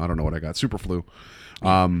something right now. I don't know what I got. Super flu.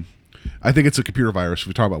 I think it's a computer virus.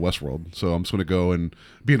 We talk about Westworld, so I'm just going to go and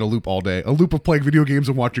be in a loop all day. A loop of playing video games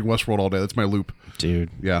and watching Westworld all day. That's my loop. Dude.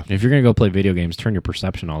 Yeah. If you're going to go play video games, turn your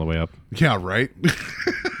perception all the way up. Yeah, right?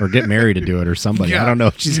 Or get Mary to do it or somebody. Yeah. I don't know.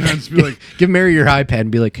 Just be like, give Mary your iPad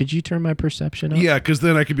and be like, could you turn my perception up? yeah, because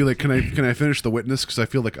then I could be like, can I finish The Witness? Because I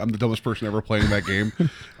feel like I'm the dumbest person ever playing that game.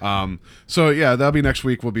 So yeah, that'll be next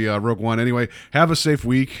week. Will be Rogue One. Anyway, have a safe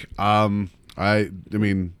week. I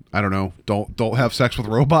mean, I don't know. Don't have sex with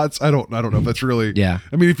robots. I don't know if that's really. Yeah.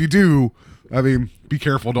 I mean, if you do, I mean, be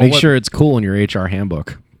careful. Don't Make sure it's cool in your HR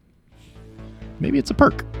handbook. Maybe it's a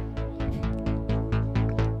perk.